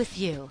speak with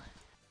you.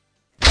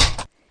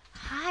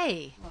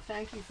 Hi. Well,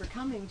 thank you for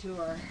coming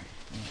to our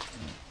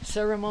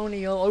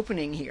ceremonial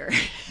opening here.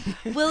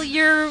 Well,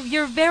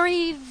 you're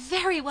very,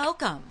 very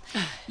welcome.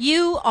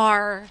 You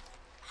are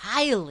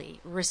highly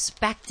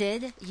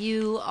respected.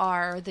 You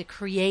are the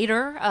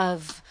creator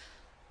of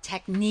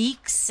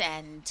techniques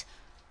and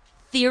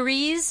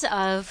theories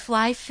of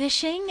fly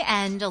fishing,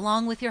 and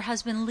along with your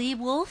husband Lee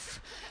Wolf,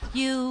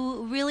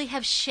 you really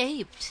have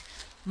shaped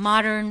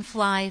modern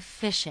fly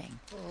fishing.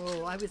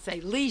 Oh, I would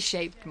say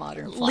Lee-shaped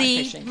modern fly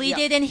fishing. Lee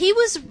did, and he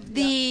was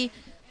the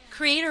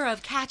creator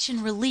of Catch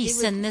and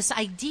Release, and this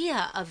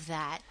idea of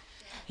that.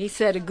 He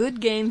said a good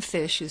game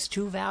fish is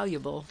too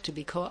valuable to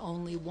be caught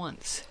only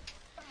once.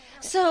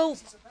 So,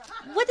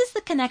 what is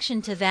the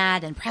connection to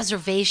that and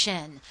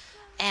preservation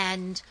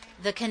and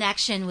the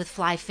connection with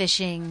fly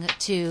fishing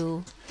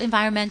to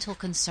environmental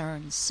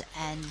concerns?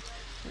 And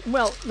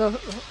well,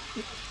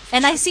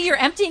 and I see you're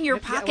emptying your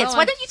pockets. well,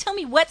 Why don't you tell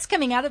me what's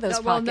coming out of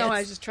those well, pockets? no, I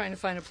was just trying to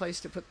find a place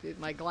to put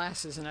my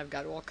glasses, and I've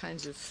got all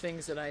kinds of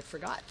things that I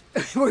forgot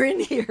were in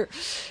here.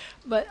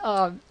 But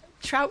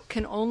trout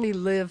can only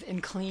live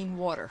in clean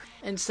water,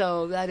 and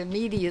so that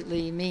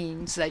immediately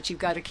means that you've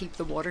got to keep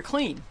the water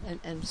clean.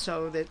 And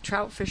so the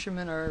trout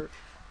fishermen are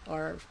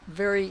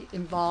very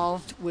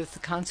involved with the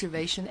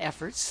conservation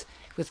efforts,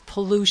 with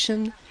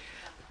pollution,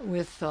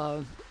 with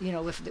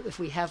if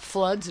we have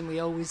floods, and we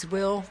always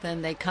will,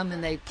 then they come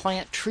and they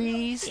plant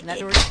trees and that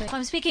sort of thing.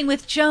 I'm speaking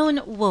with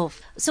Joan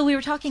Wolf. So we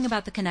were talking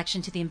about the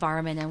connection to the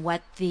environment and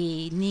what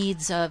the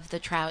needs of the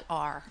trout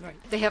are. Right.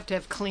 They have to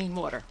have clean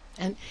water.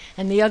 And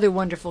the other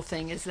wonderful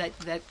thing is that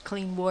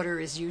clean water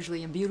is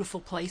usually in beautiful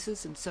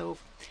places, and so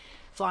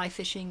fly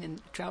fishing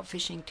and trout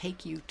fishing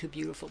take you to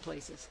beautiful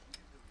places.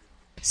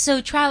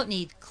 So trout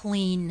need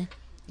clean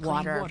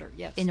water,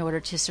 yes, in order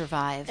to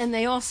survive. And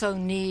they also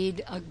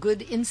need a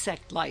good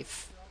insect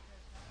life.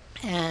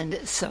 And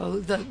so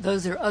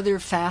those are other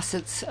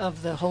facets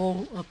of the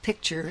whole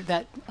picture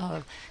that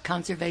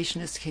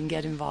conservationists can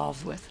get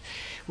involved with.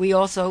 We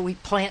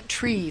plant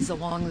trees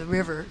along the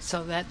river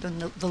so that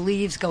the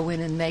leaves go in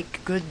and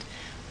make good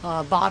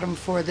bottom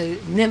for the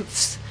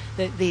nymphs.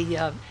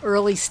 The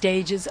early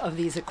stages of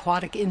these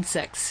aquatic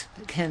insects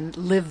can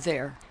live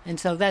there. And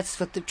so that's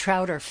what the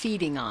trout are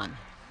feeding on.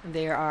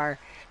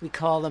 We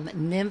call them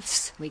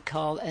nymphs. We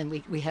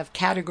have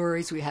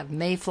categories. We have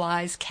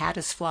mayflies,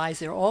 caddisflies.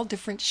 They're all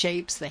different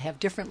shapes. They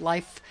have different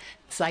life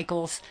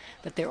cycles,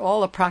 but they're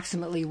all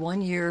approximately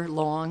 1 year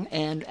long.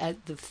 And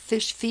the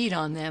fish feed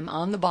on them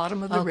on the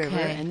bottom of the river.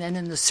 And then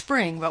in the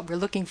spring, what we're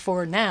looking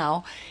for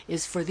now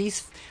is for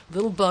these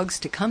little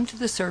bugs to come to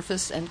the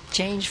surface and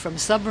change from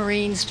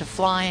submarines to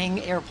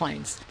flying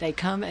airplanes. They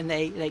come and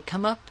they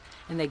come up,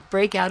 and they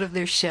break out of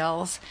their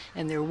shells,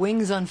 and their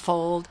wings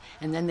unfold,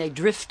 and then they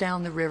drift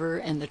down the river,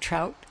 and the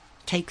trout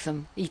take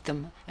them, eat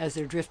them as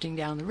they're drifting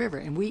down the river.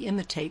 And we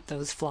imitate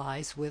those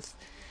flies with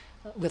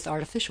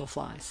artificial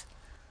flies.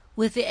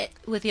 With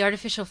the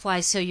artificial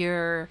flies, so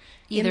you're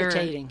either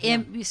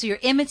imitating. So you're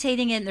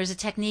imitating it. And there's a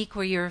technique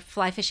where you're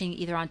fly fishing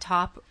either on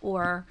top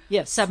or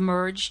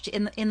submerged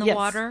in the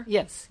water.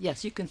 Yes.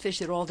 You can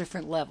fish at all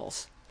different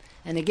levels,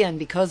 and again,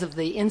 because of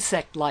the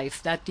insect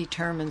life, that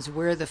determines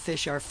where the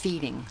fish are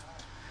feeding.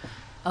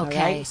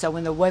 Okay. Right? So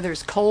when the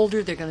weather's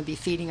colder, they're going to be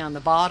feeding on the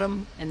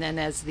bottom, and then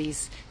as we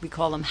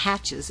call them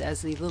hatches,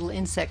 as the little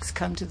insects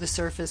come to the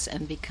surface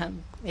and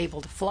become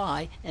able to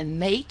fly and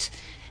mate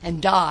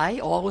and die,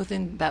 all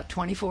within about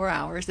 24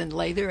 hours, and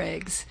lay their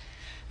eggs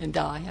and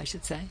die, I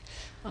should say.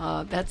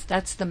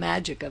 That's the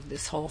magic of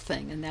this whole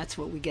thing, and that's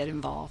what we get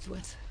involved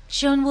with.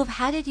 Joan Wolf,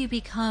 how did you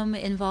become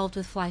involved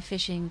with fly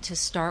fishing to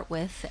start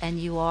with? And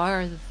you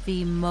are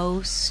the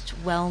most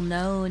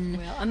well-known.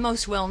 Well, I'm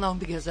most well-known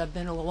because I've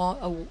been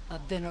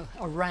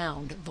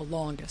around the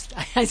longest.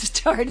 I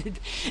started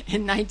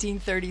in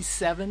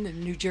 1937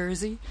 in New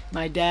Jersey.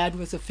 My dad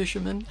was a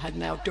fisherman, had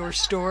an outdoor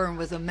store, and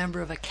was a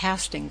member of a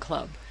casting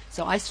club.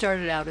 So I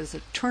started out as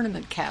a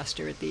tournament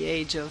caster at the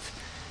age of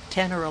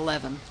 10 or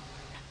 11.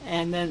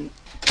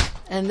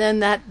 And then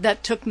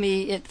that took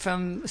me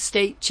from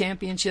state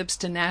championships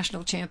to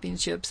national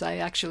championships. I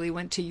actually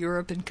went to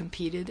Europe and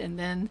competed, and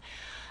then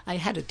I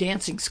had a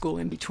dancing school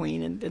in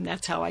between, and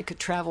that's how I could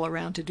travel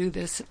around to do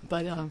this.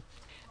 But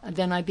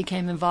then I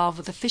became involved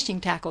with a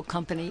fishing tackle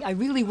company. I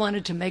really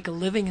wanted to make a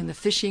living in the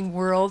fishing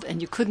world,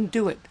 and you couldn't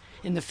do it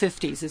in the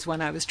 50s is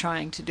when I was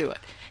trying to do it.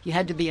 You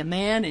had to be a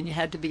man, and you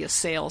had to be a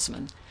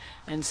salesman,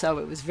 and so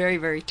it was very,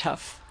 very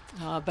tough.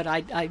 But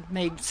I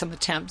made some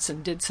attempts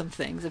and did some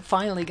things, and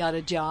finally got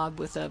a job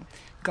with a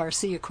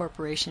Garcia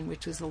Corporation,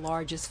 which was the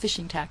largest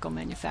fishing tackle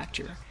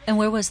manufacturer. And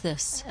where was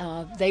this?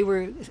 They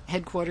were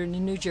headquartered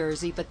in New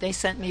Jersey, but they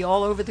sent me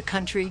all over the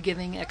country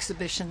giving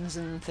exhibitions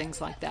and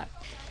things like that.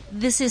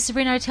 This is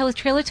Sabrina Artel with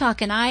Trailer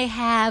Talk, and I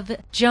have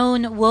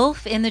Joan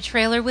Wolf in the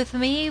trailer with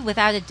me,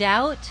 without a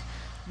doubt,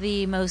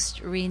 the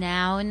most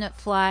renowned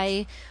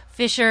fly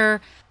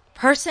fisher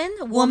person,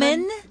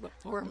 woman.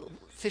 Or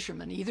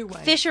fisherman, either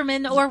way.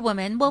 Fisherman or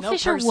woman. Well, No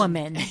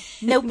fisherwoman.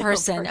 No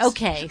person.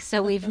 Okay,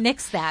 so we've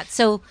nixed that.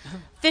 So,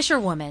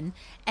 fisherwoman.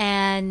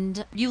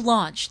 And you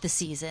launched the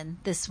season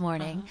this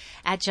morning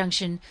at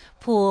Junction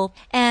Pool.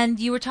 And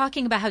you were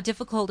talking about how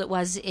difficult it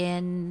was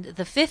in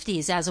the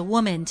 50s as a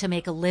woman to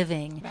make a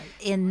living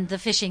in the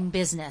fishing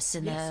business.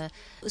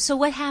 So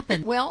what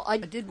happened? Well, I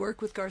did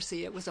work with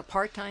Garcia. It was a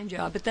part-time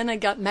job. But then I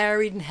got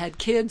married and had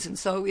kids. And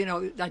so,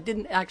 I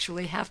didn't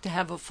actually have to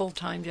have a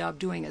full-time job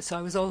doing it. So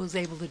I was always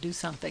able to do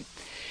something.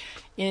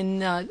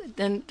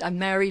 Then I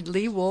married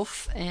Lee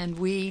Wolf, and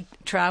we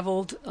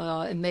traveled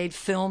and made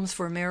films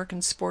for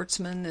American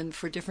Sportsmen and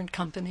for different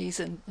companies,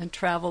 and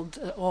traveled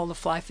all the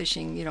fly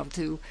fishing,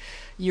 to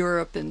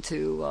Europe and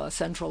to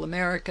Central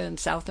America and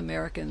South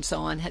America and so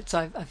on.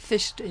 So I've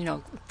fished,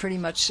 pretty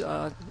much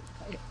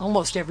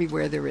almost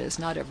everywhere there is,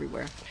 not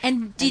everywhere.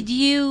 And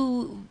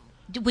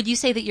would you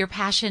say that your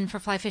passion for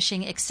fly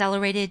fishing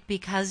accelerated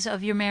because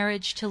of your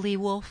marriage to Lee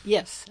Wolf?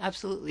 Yes,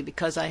 absolutely,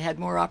 because I had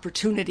more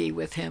opportunity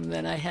with him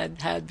than I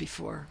had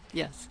before,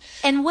 yes.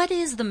 And what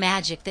is the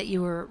magic that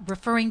you were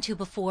referring to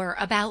before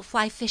about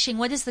fly fishing?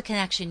 What is the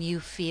connection you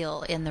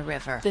feel in the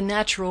river? The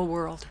natural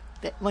world.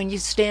 That when you're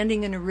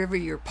standing in a river,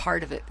 you're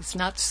part of it. It's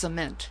not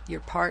cement. You're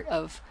part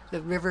of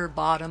the river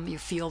bottom. You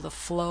feel the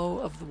flow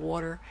of the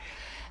water.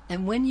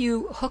 And when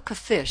you hook a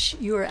fish,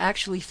 you are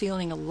actually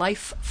feeling a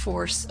life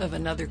force of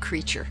another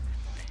creature,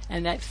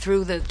 and that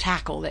through the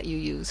tackle that you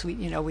use,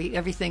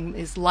 everything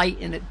is light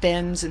and it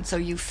bends, and so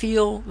you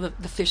feel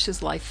the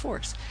fish's life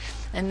force.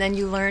 And then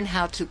you learn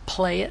how to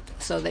play it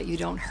so that you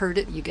don't hurt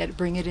it. You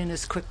bring it in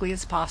as quickly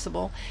as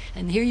possible.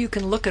 And here you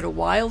can look at a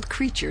wild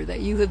creature that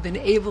you have been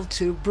able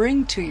to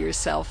bring to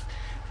yourself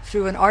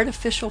through an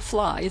artificial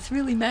fly. It's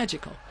really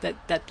magical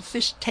that the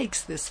fish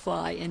takes this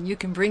fly, and you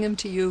can bring him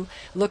to you,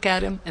 look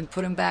at him, and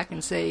put him back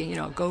and say,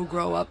 go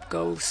grow up,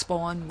 go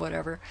spawn,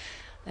 whatever.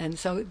 And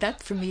so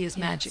that for me is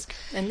magic.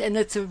 And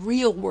it's a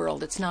real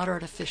world. It's not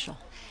artificial.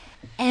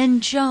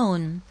 And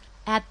Joan,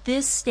 at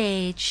this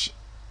stage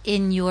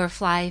in your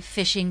fly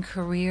fishing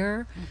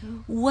career,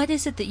 what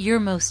is it that you're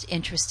most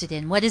interested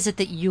in? What is it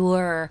that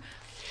you're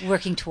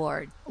working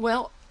toward?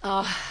 Well,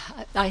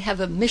 I have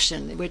a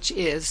mission, which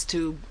is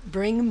to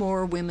bring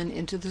more women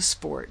into the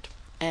sport.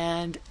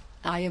 And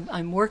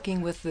I'm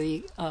working with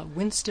the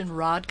Winston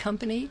Rod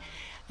Company,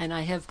 and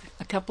I have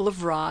a couple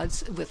of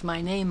rods with my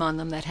name on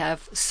them that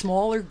have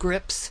smaller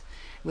grips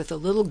with a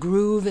little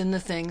groove in the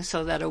thing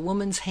so that a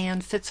woman's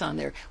hand fits on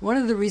there. One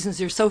of the reasons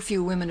there's so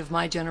few women of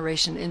my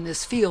generation in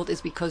this field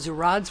is because the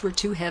rods were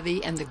too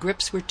heavy and the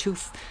grips were too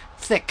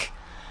thick.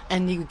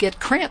 And you get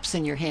cramps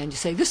in your hand. You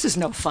say, "This is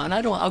no fun.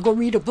 I'll go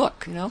read a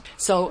book."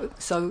 So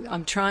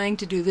I'm trying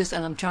to do this,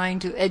 and I'm trying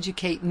to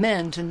educate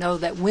men to know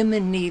that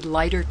women need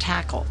lighter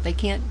tackle.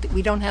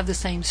 We don't have the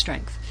same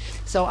strength.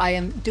 So I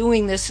am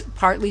doing this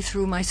partly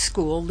through my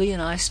school. Lee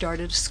and I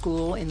started a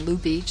school in Lou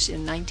Beach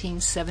in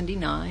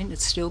 1979.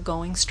 It's still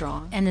going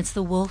strong. And it's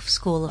the Wolf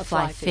School of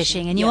Fly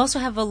Fishing. And you also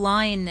have a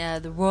line,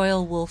 the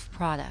Royal Wolf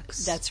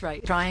products. That's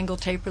right. Triangle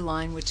taper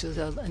line, which is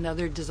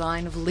another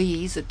design of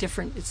Lee's.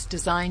 It's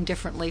designed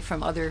differently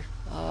from other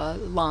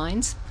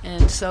lines.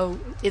 And so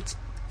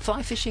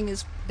fly fishing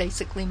is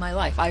basically my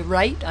life. I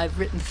write. I've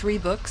written 3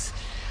 books.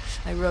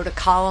 I wrote a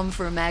column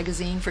for a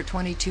magazine for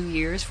 22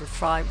 years for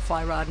Fly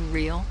Rod and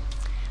Reel.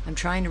 I'm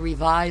trying to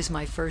revise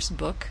my first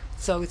book.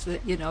 So it's,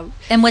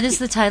 And what is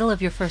the title of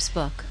your first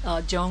book?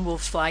 Joan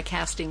Wolf's Fly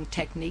Casting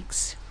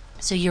Techniques.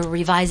 So you're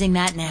revising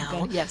that now?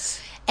 Okay. Yes.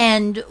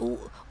 And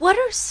what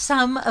are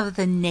some of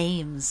the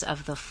names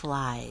of the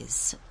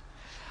flies?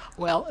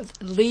 Well,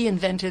 Lee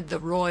invented the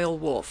Royal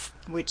Wolf,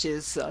 which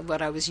is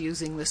what I was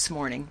using this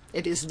morning.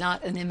 It is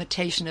not an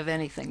imitation of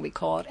anything. We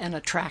call it an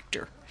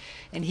attractor.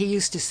 And he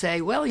used to say,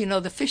 well,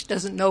 the fish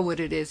doesn't know what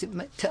it is.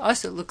 To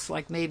us, it looks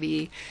like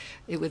maybe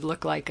it would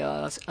look like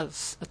a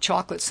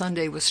chocolate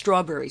sundae with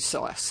strawberry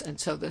sauce. And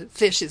so the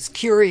fish is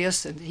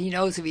curious, and he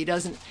knows if he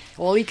doesn't,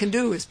 all he can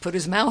do is put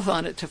his mouth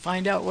on it to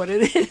find out what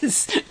it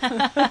is.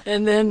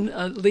 And then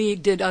Lee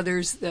did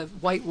others,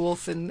 white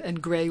wolf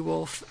and gray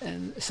wolf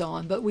and so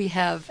on. But we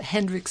have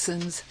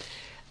Hendricksons,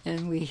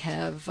 and we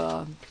have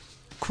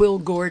Quill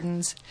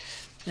Gordons,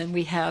 and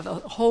we have a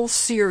whole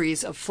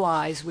series of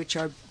flies which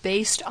are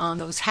based on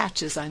those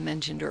hatches I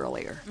mentioned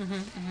earlier.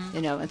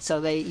 And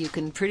so you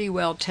can pretty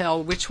well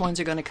tell which ones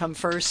are going to come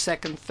first,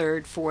 second,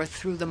 third, fourth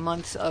through the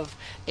months of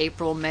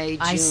April, May,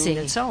 June,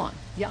 and so on.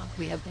 Yeah,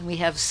 we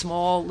have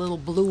small little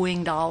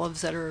blue-winged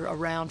olives that are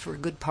around for a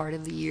good part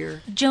of the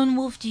year. Joan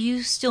Wolf, do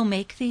you still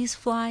make these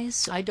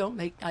flies? I don't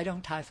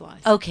tie flies.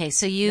 Okay,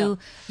 so you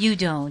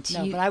don't.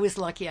 No, but I was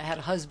lucky I had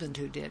a husband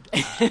who did.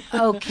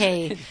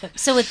 Okay.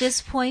 So at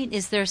this point,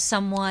 is there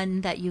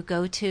someone that you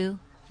go to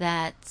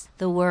that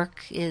the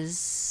work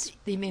is...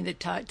 You mean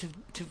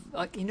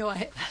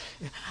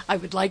I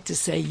would like to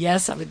say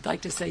yes. I would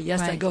like to say yes.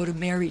 Right. I go to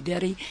Mary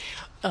Detty,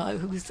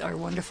 who's our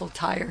wonderful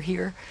tyer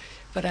here.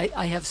 But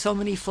I have so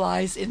many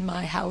flies in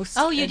my house.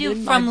 Oh, you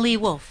do? From Lee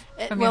Wolf?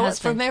 From your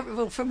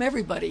husband? From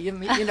everybody. I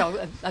mean,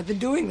 I've been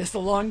doing this a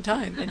long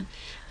time.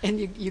 And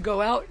you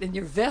go out and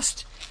your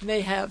vest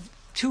may have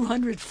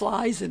 200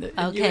 flies in it.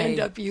 And you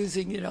end up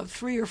using,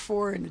 3 or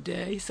 4 in a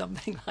day,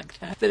 something like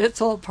that. But it's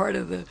all part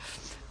of the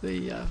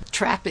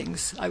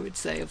trappings, I would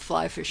say, of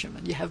fly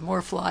fishermen. You have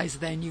more flies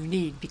than you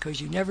need because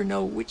you never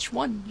know which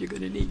one you're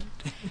going to need.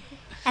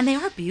 And they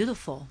are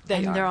beautiful.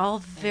 They're all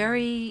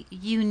very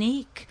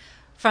unique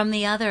from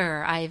the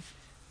other. I've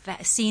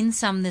seen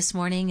some this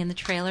morning in the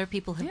trailer.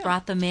 People have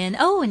brought them in.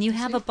 Oh, and you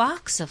have a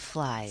box of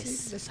flies.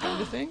 See, this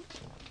kind of thing.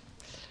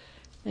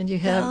 And you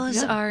have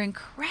those are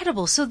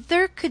incredible. So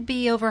there could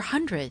be over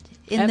 100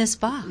 in this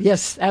box.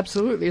 Yes,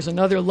 absolutely. There's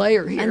another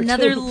layer here.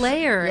 Another too.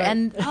 layer, Right.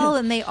 and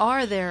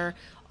they're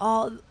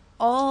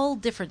all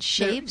different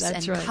shapes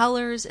and right.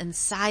 colors and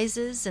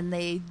sizes, and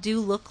they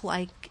do look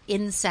like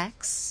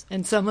insects.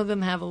 And some of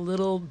them have a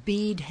little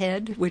bead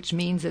head, which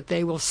means that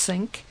they will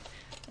sink.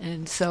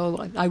 And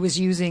so I was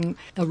using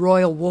a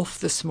royal wolf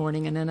this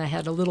morning, and then I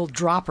had a little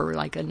dropper,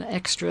 like an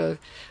extra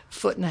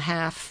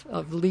 1.5 feet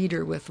of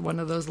leader with one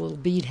of those little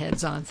bead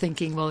heads on,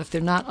 thinking, well, if they're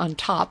not on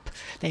top,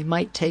 they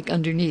might take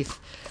underneath.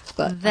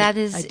 But I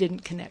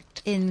didn't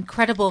connect.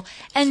 Incredible.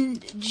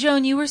 And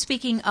Joan, you were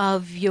speaking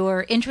of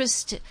your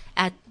interest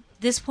at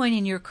this point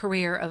in your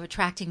career of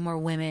attracting more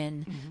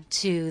women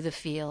to the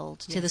field,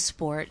 to the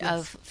sport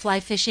of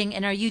fly fishing.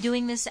 And are you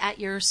doing this at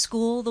your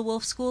school, the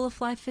Wolf School of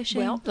Fly Fishing?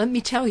 Well, let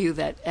me tell you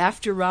that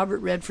after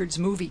Robert Redford's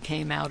movie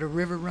came out, A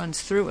River Runs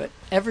Through It,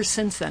 ever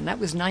since then, that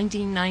was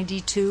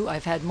 1992,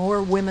 I've had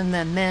more women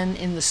than men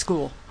in the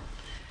school.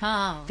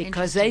 Oh,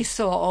 because they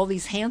saw all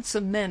these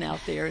handsome men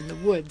out there in the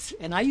woods,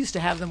 and I used to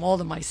have them all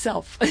to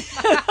myself.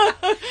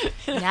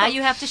 Now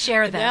you have to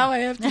share them. Now I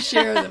have to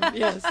share them,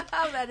 yes.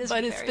 That is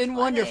but it's very been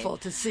funny. wonderful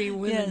to see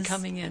women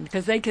coming in,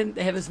 because they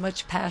have as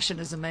much passion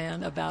as a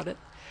man about it.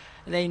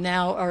 They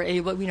now are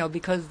able,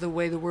 because of the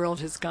way the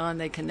world has gone,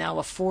 they can now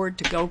afford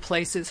to go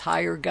places,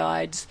 hire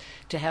guides,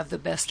 to have the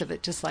best of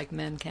it, just like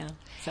men can.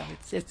 So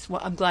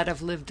I'm glad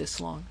I've lived this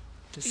long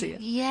to see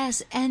it.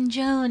 Yes, and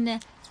Joan,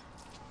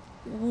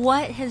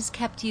 what has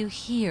kept you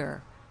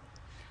here?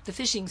 The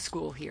fishing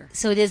school here.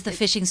 So it is the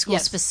fishing school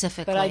yes,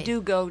 specifically. But I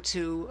do go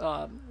to,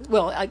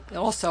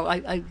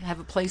 I have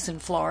a place in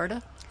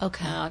Florida.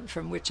 Okay.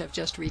 From which I've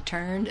just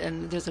returned,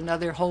 and there's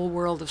another whole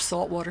world of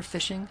saltwater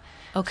fishing.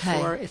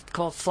 Okay. It's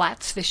called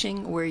flats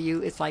fishing, where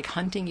it's like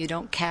hunting. You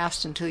don't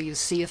cast until you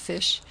see a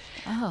fish.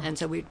 Oh. And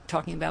so we're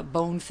talking about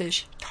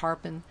bonefish,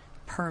 tarpon,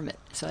 permit.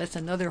 So that's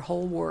another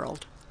whole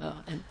world.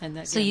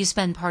 So you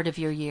spend part of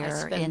your year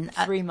I spend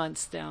 3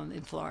 months down in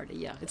Florida.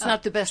 Yeah, it's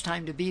not the best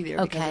time to be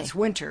there because it's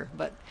winter.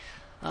 But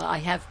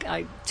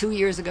 2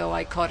 years ago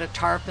I caught a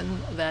tarpon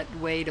that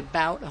weighed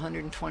about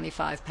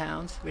 125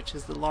 pounds, which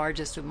is the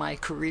largest of my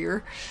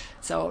career.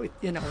 So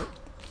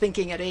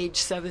thinking at age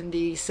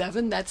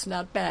 77, that's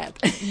not bad.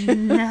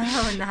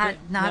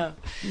 No,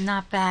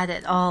 not bad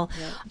at all.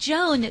 No.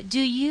 Joan, do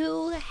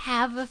you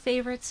have a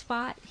favorite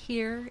spot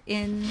here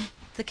in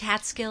the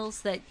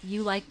Catskills that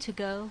you like to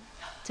go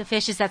to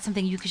fish? Is that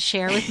something you could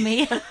share with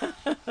me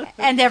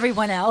and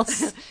everyone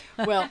else?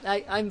 Well,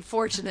 I'm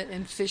fortunate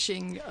in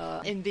fishing,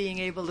 in being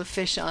able to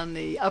fish on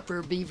the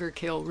upper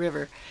Beaverkill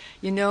River.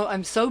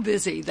 I'm so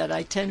busy that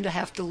I tend to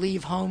have to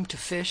leave home to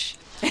fish.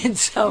 And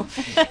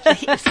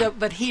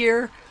but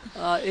here,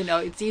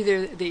 it's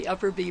either the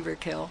upper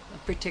Beaverkill, a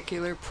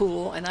particular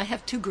pool, and I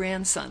have 2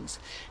 grandsons,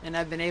 and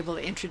I've been able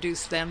to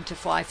introduce them to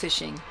fly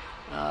fishing,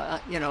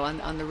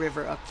 on the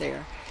river up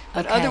there.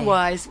 But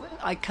otherwise,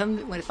 I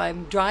come if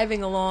I'm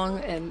driving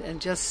along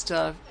and just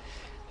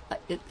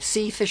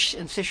see fish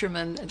and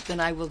fishermen,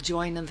 then I will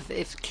join them.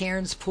 If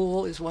Cairns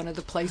Pool is one of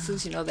the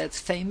places, that's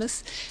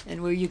famous,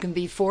 and where you can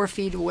be 4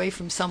 feet away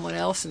from someone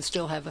else and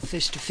still have a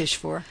fish to fish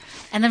for.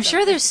 And I'm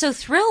sure they're so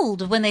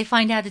thrilled when they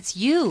find out it's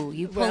you.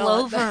 You pull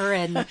over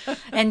and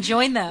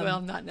join them.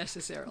 Well, not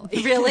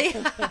necessarily. Really?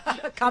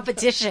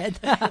 Competition.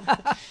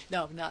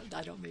 No,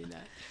 I don't mean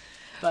that.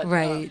 But,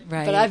 right.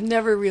 But I've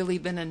never really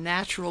been a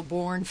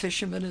natural-born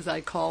fisherman, as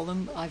I call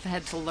them. I've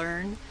had to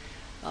learn.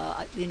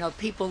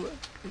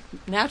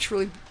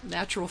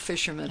 Natural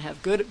fishermen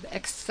have good,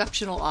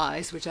 exceptional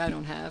eyes, which I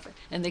don't have,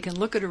 and they can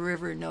look at a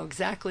river and know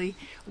exactly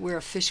where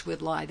a fish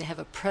would lie. They have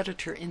a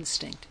predator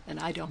instinct, and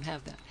I don't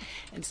have that.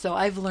 And so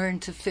I've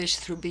learned to fish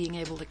through being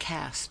able to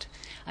cast.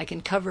 I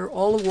can cover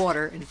all the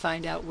water and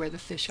find out where the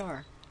fish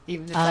are,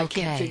 even if I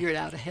can't figure it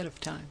out ahead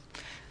of time.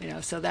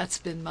 So that's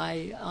been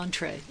my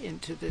entree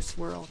into this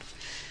world.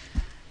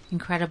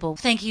 Incredible.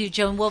 Thank you,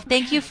 Joan Wolf.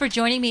 Thank you for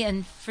joining me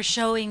and for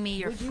showing me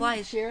your flies. Would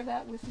you share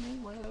that with me,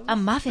 one of those? A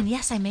muffin,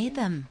 yes, I made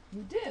them.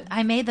 You did?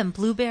 I made them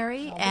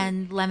blueberry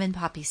and lemon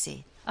poppy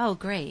seed. Oh,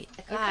 great.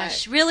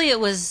 Gosh, really it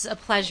was a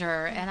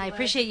pleasure, and I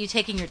appreciate you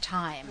taking your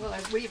time. Well,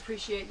 we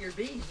appreciate your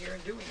being here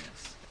and doing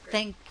this. Great.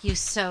 Thank you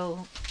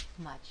so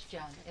much,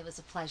 Joan. It was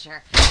a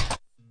pleasure.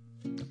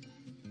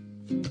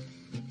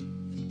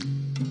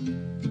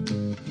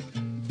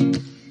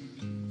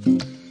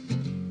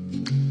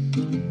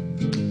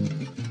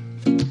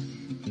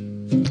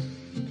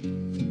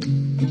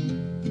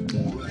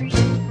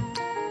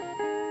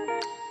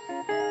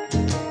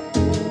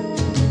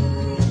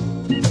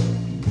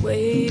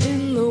 Wade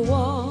in the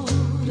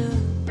water,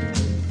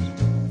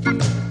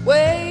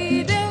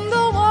 wade in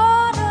the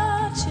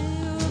water,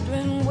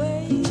 children,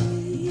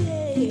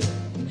 wade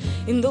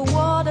in the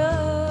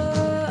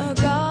water.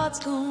 God's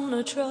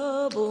gonna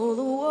trouble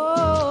the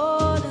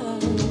water.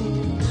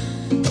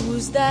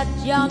 Who's that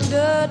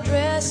yonder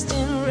dressed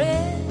in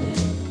red?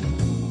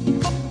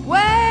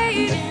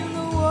 Wade in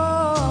the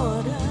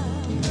water.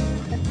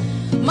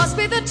 Must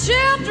be the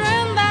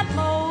children that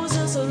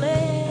Moses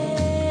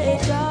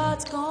led.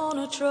 God's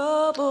gonna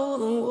trouble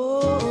the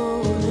water.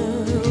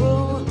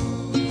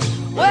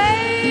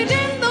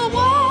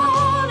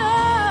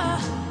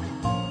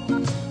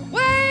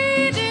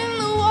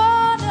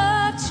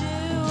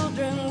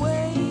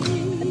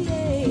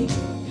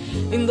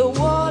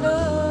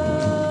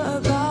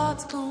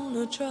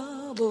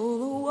 trouble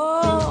the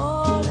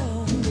water?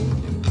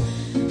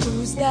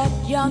 Who's that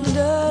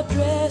yonder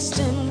dressed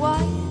in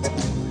white,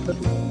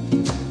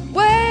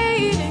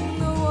 wading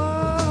the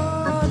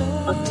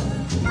water?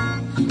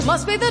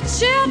 Must be the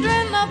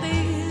children of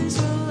the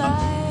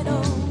Israelite.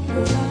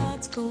 Oh,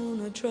 God's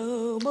gonna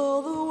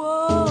trouble the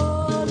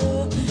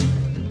water.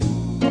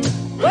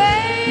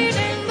 Wade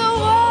in the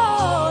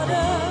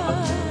water,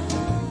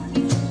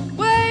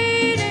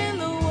 wade in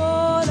the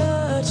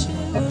water,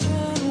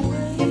 children,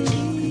 wade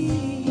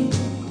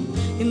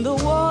in the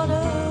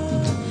water.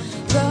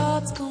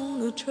 God's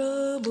gonna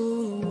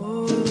trouble the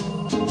water.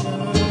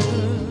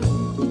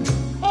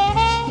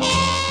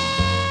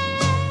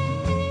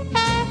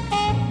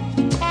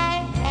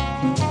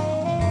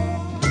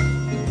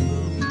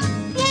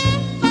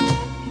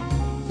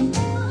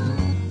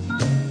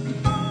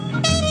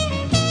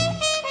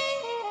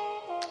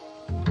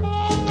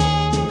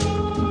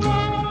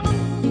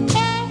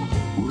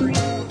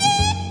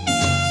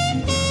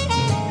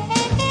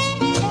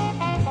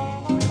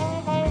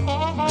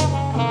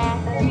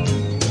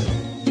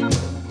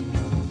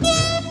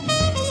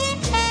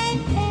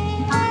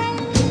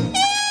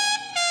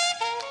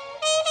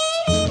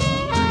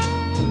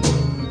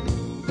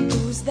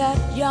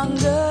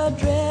 Yonder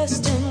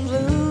dressed in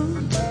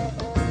blue,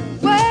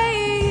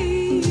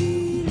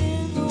 wade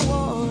in the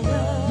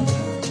water.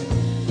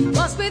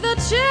 Must be the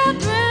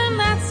children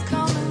that's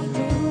coming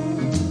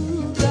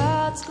through.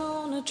 God's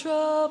gonna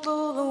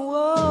trouble the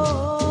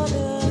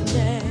water,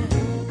 yeah.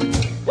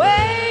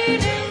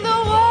 Wade in the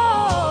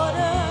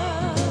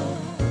water,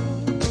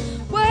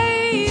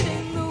 wade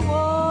in the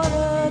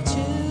water,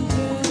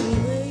 children,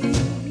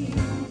 wade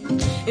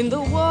in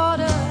the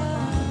water.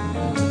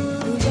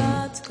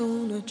 God's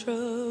gonna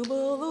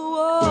trouble the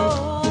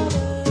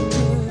water.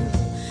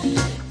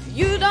 If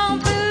you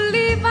don't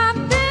believe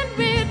I've been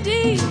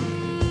redeemed,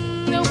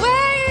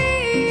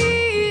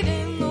 wade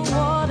in the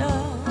water.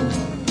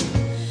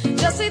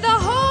 Just see the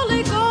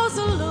Holy Ghost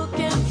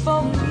looking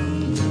for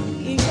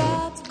me.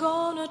 God's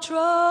gonna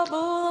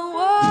trouble the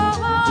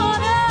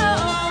water.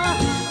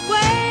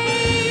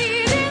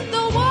 Wade in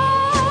the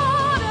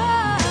water,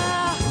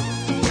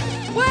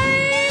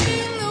 wade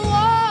in the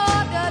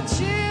water,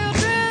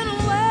 children,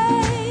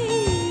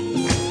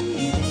 wade.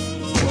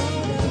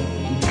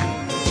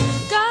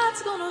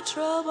 God's gonna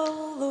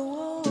trouble the water.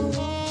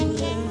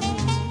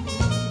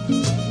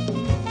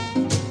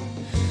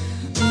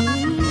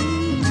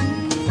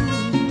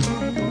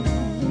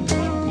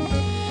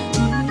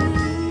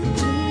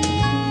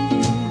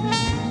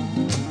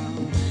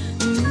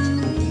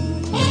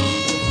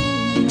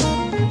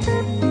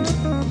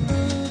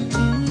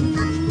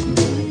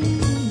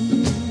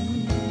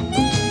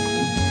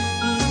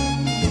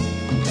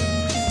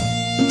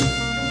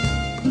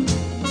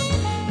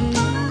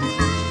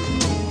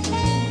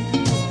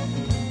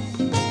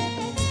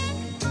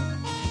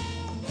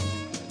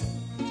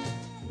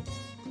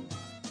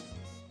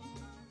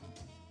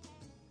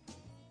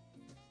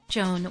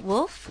 Joan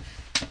Wolfe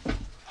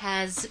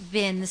has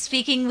been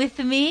speaking with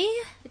me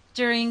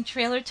during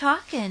Trailer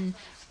Talk, and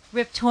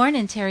Rip Torn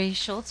and Terry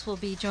Schultz will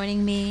be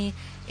joining me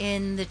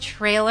in the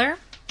trailer.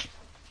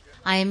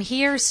 I am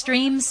here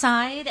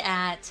streamside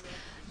at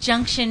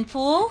Junction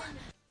Pool.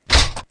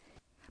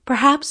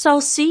 Perhaps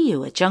I'll see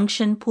you at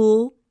Junction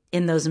Pool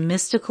in those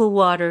mystical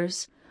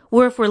waters,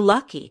 where if we're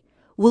lucky,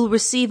 we'll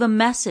receive a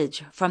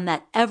message from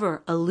that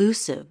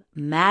ever-elusive,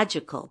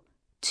 magical,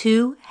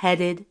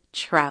 two-headed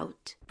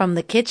trout. From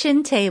the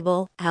kitchen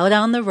table out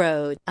on the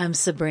road, I'm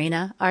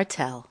Sabrina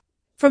Artel.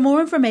 For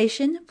more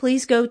information,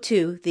 please go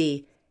to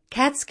the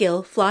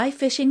Catskill Fly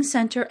Fishing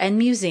Center and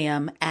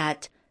Museum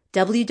at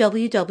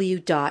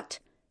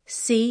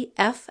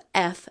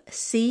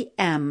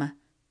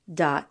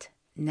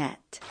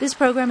www.cffcm.net. This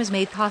program is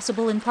made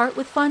possible in part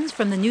with funds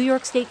from the New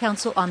York State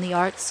Council on the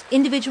Arts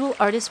Individual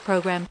Artist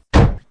Program.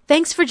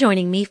 Thanks for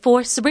joining me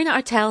for Sabrina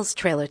Artel's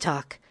Trailer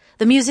Talk.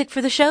 The music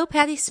for the show,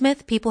 Patti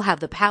Smith, People Have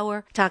the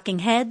Power, Talking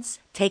Heads,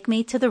 Take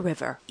Me to the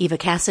River, Eva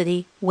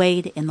Cassidy,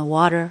 Wade in the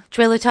Water.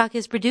 Trailer Talk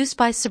is produced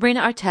by Sabrina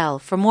Artel.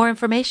 For more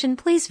information,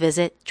 please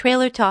visit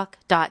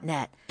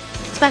trailertalk.net.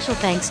 Special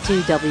thanks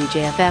to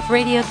WJFF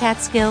Radio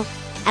Catskill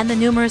and the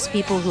numerous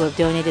people who have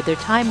donated their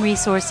time,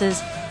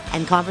 resources,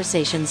 and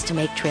conversations to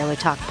make Trailer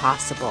Talk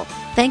possible.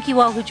 Thank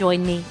you all who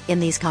joined me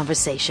in these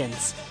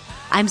conversations.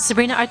 I'm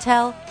Sabrina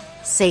Artel.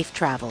 Safe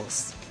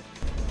travels.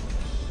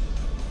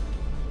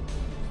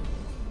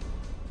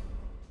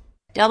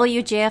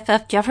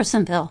 WJFF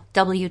Jeffersonville,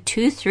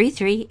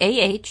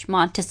 W233AH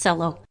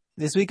Monticello.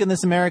 This week in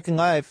This American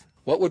Life.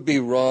 What would be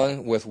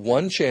wrong with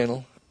one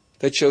channel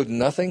that showed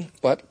nothing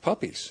but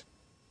puppies,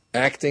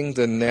 acting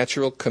the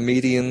natural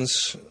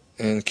comedians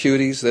and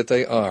cuties that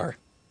they are,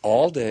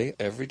 all day,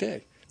 every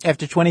day?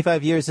 After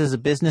 25 years as a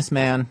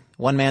businessman,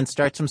 one man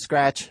starts from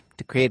scratch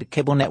to create a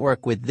cable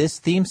network with this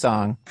theme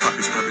song.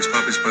 Puppies, puppies,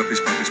 puppies, puppies,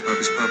 puppies,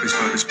 puppies, puppies,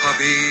 puppies,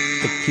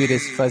 puppies. The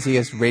cutest,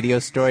 fuzziest radio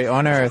story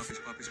on earth.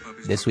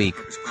 This week.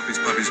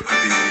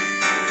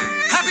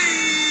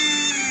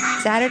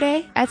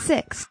 Saturday at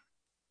 6.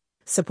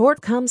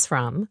 Support comes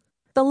from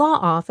The law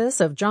office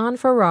of John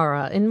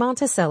Ferrara in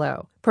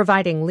Monticello,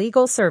 providing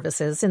legal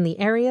services in the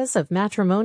areas of matrimonial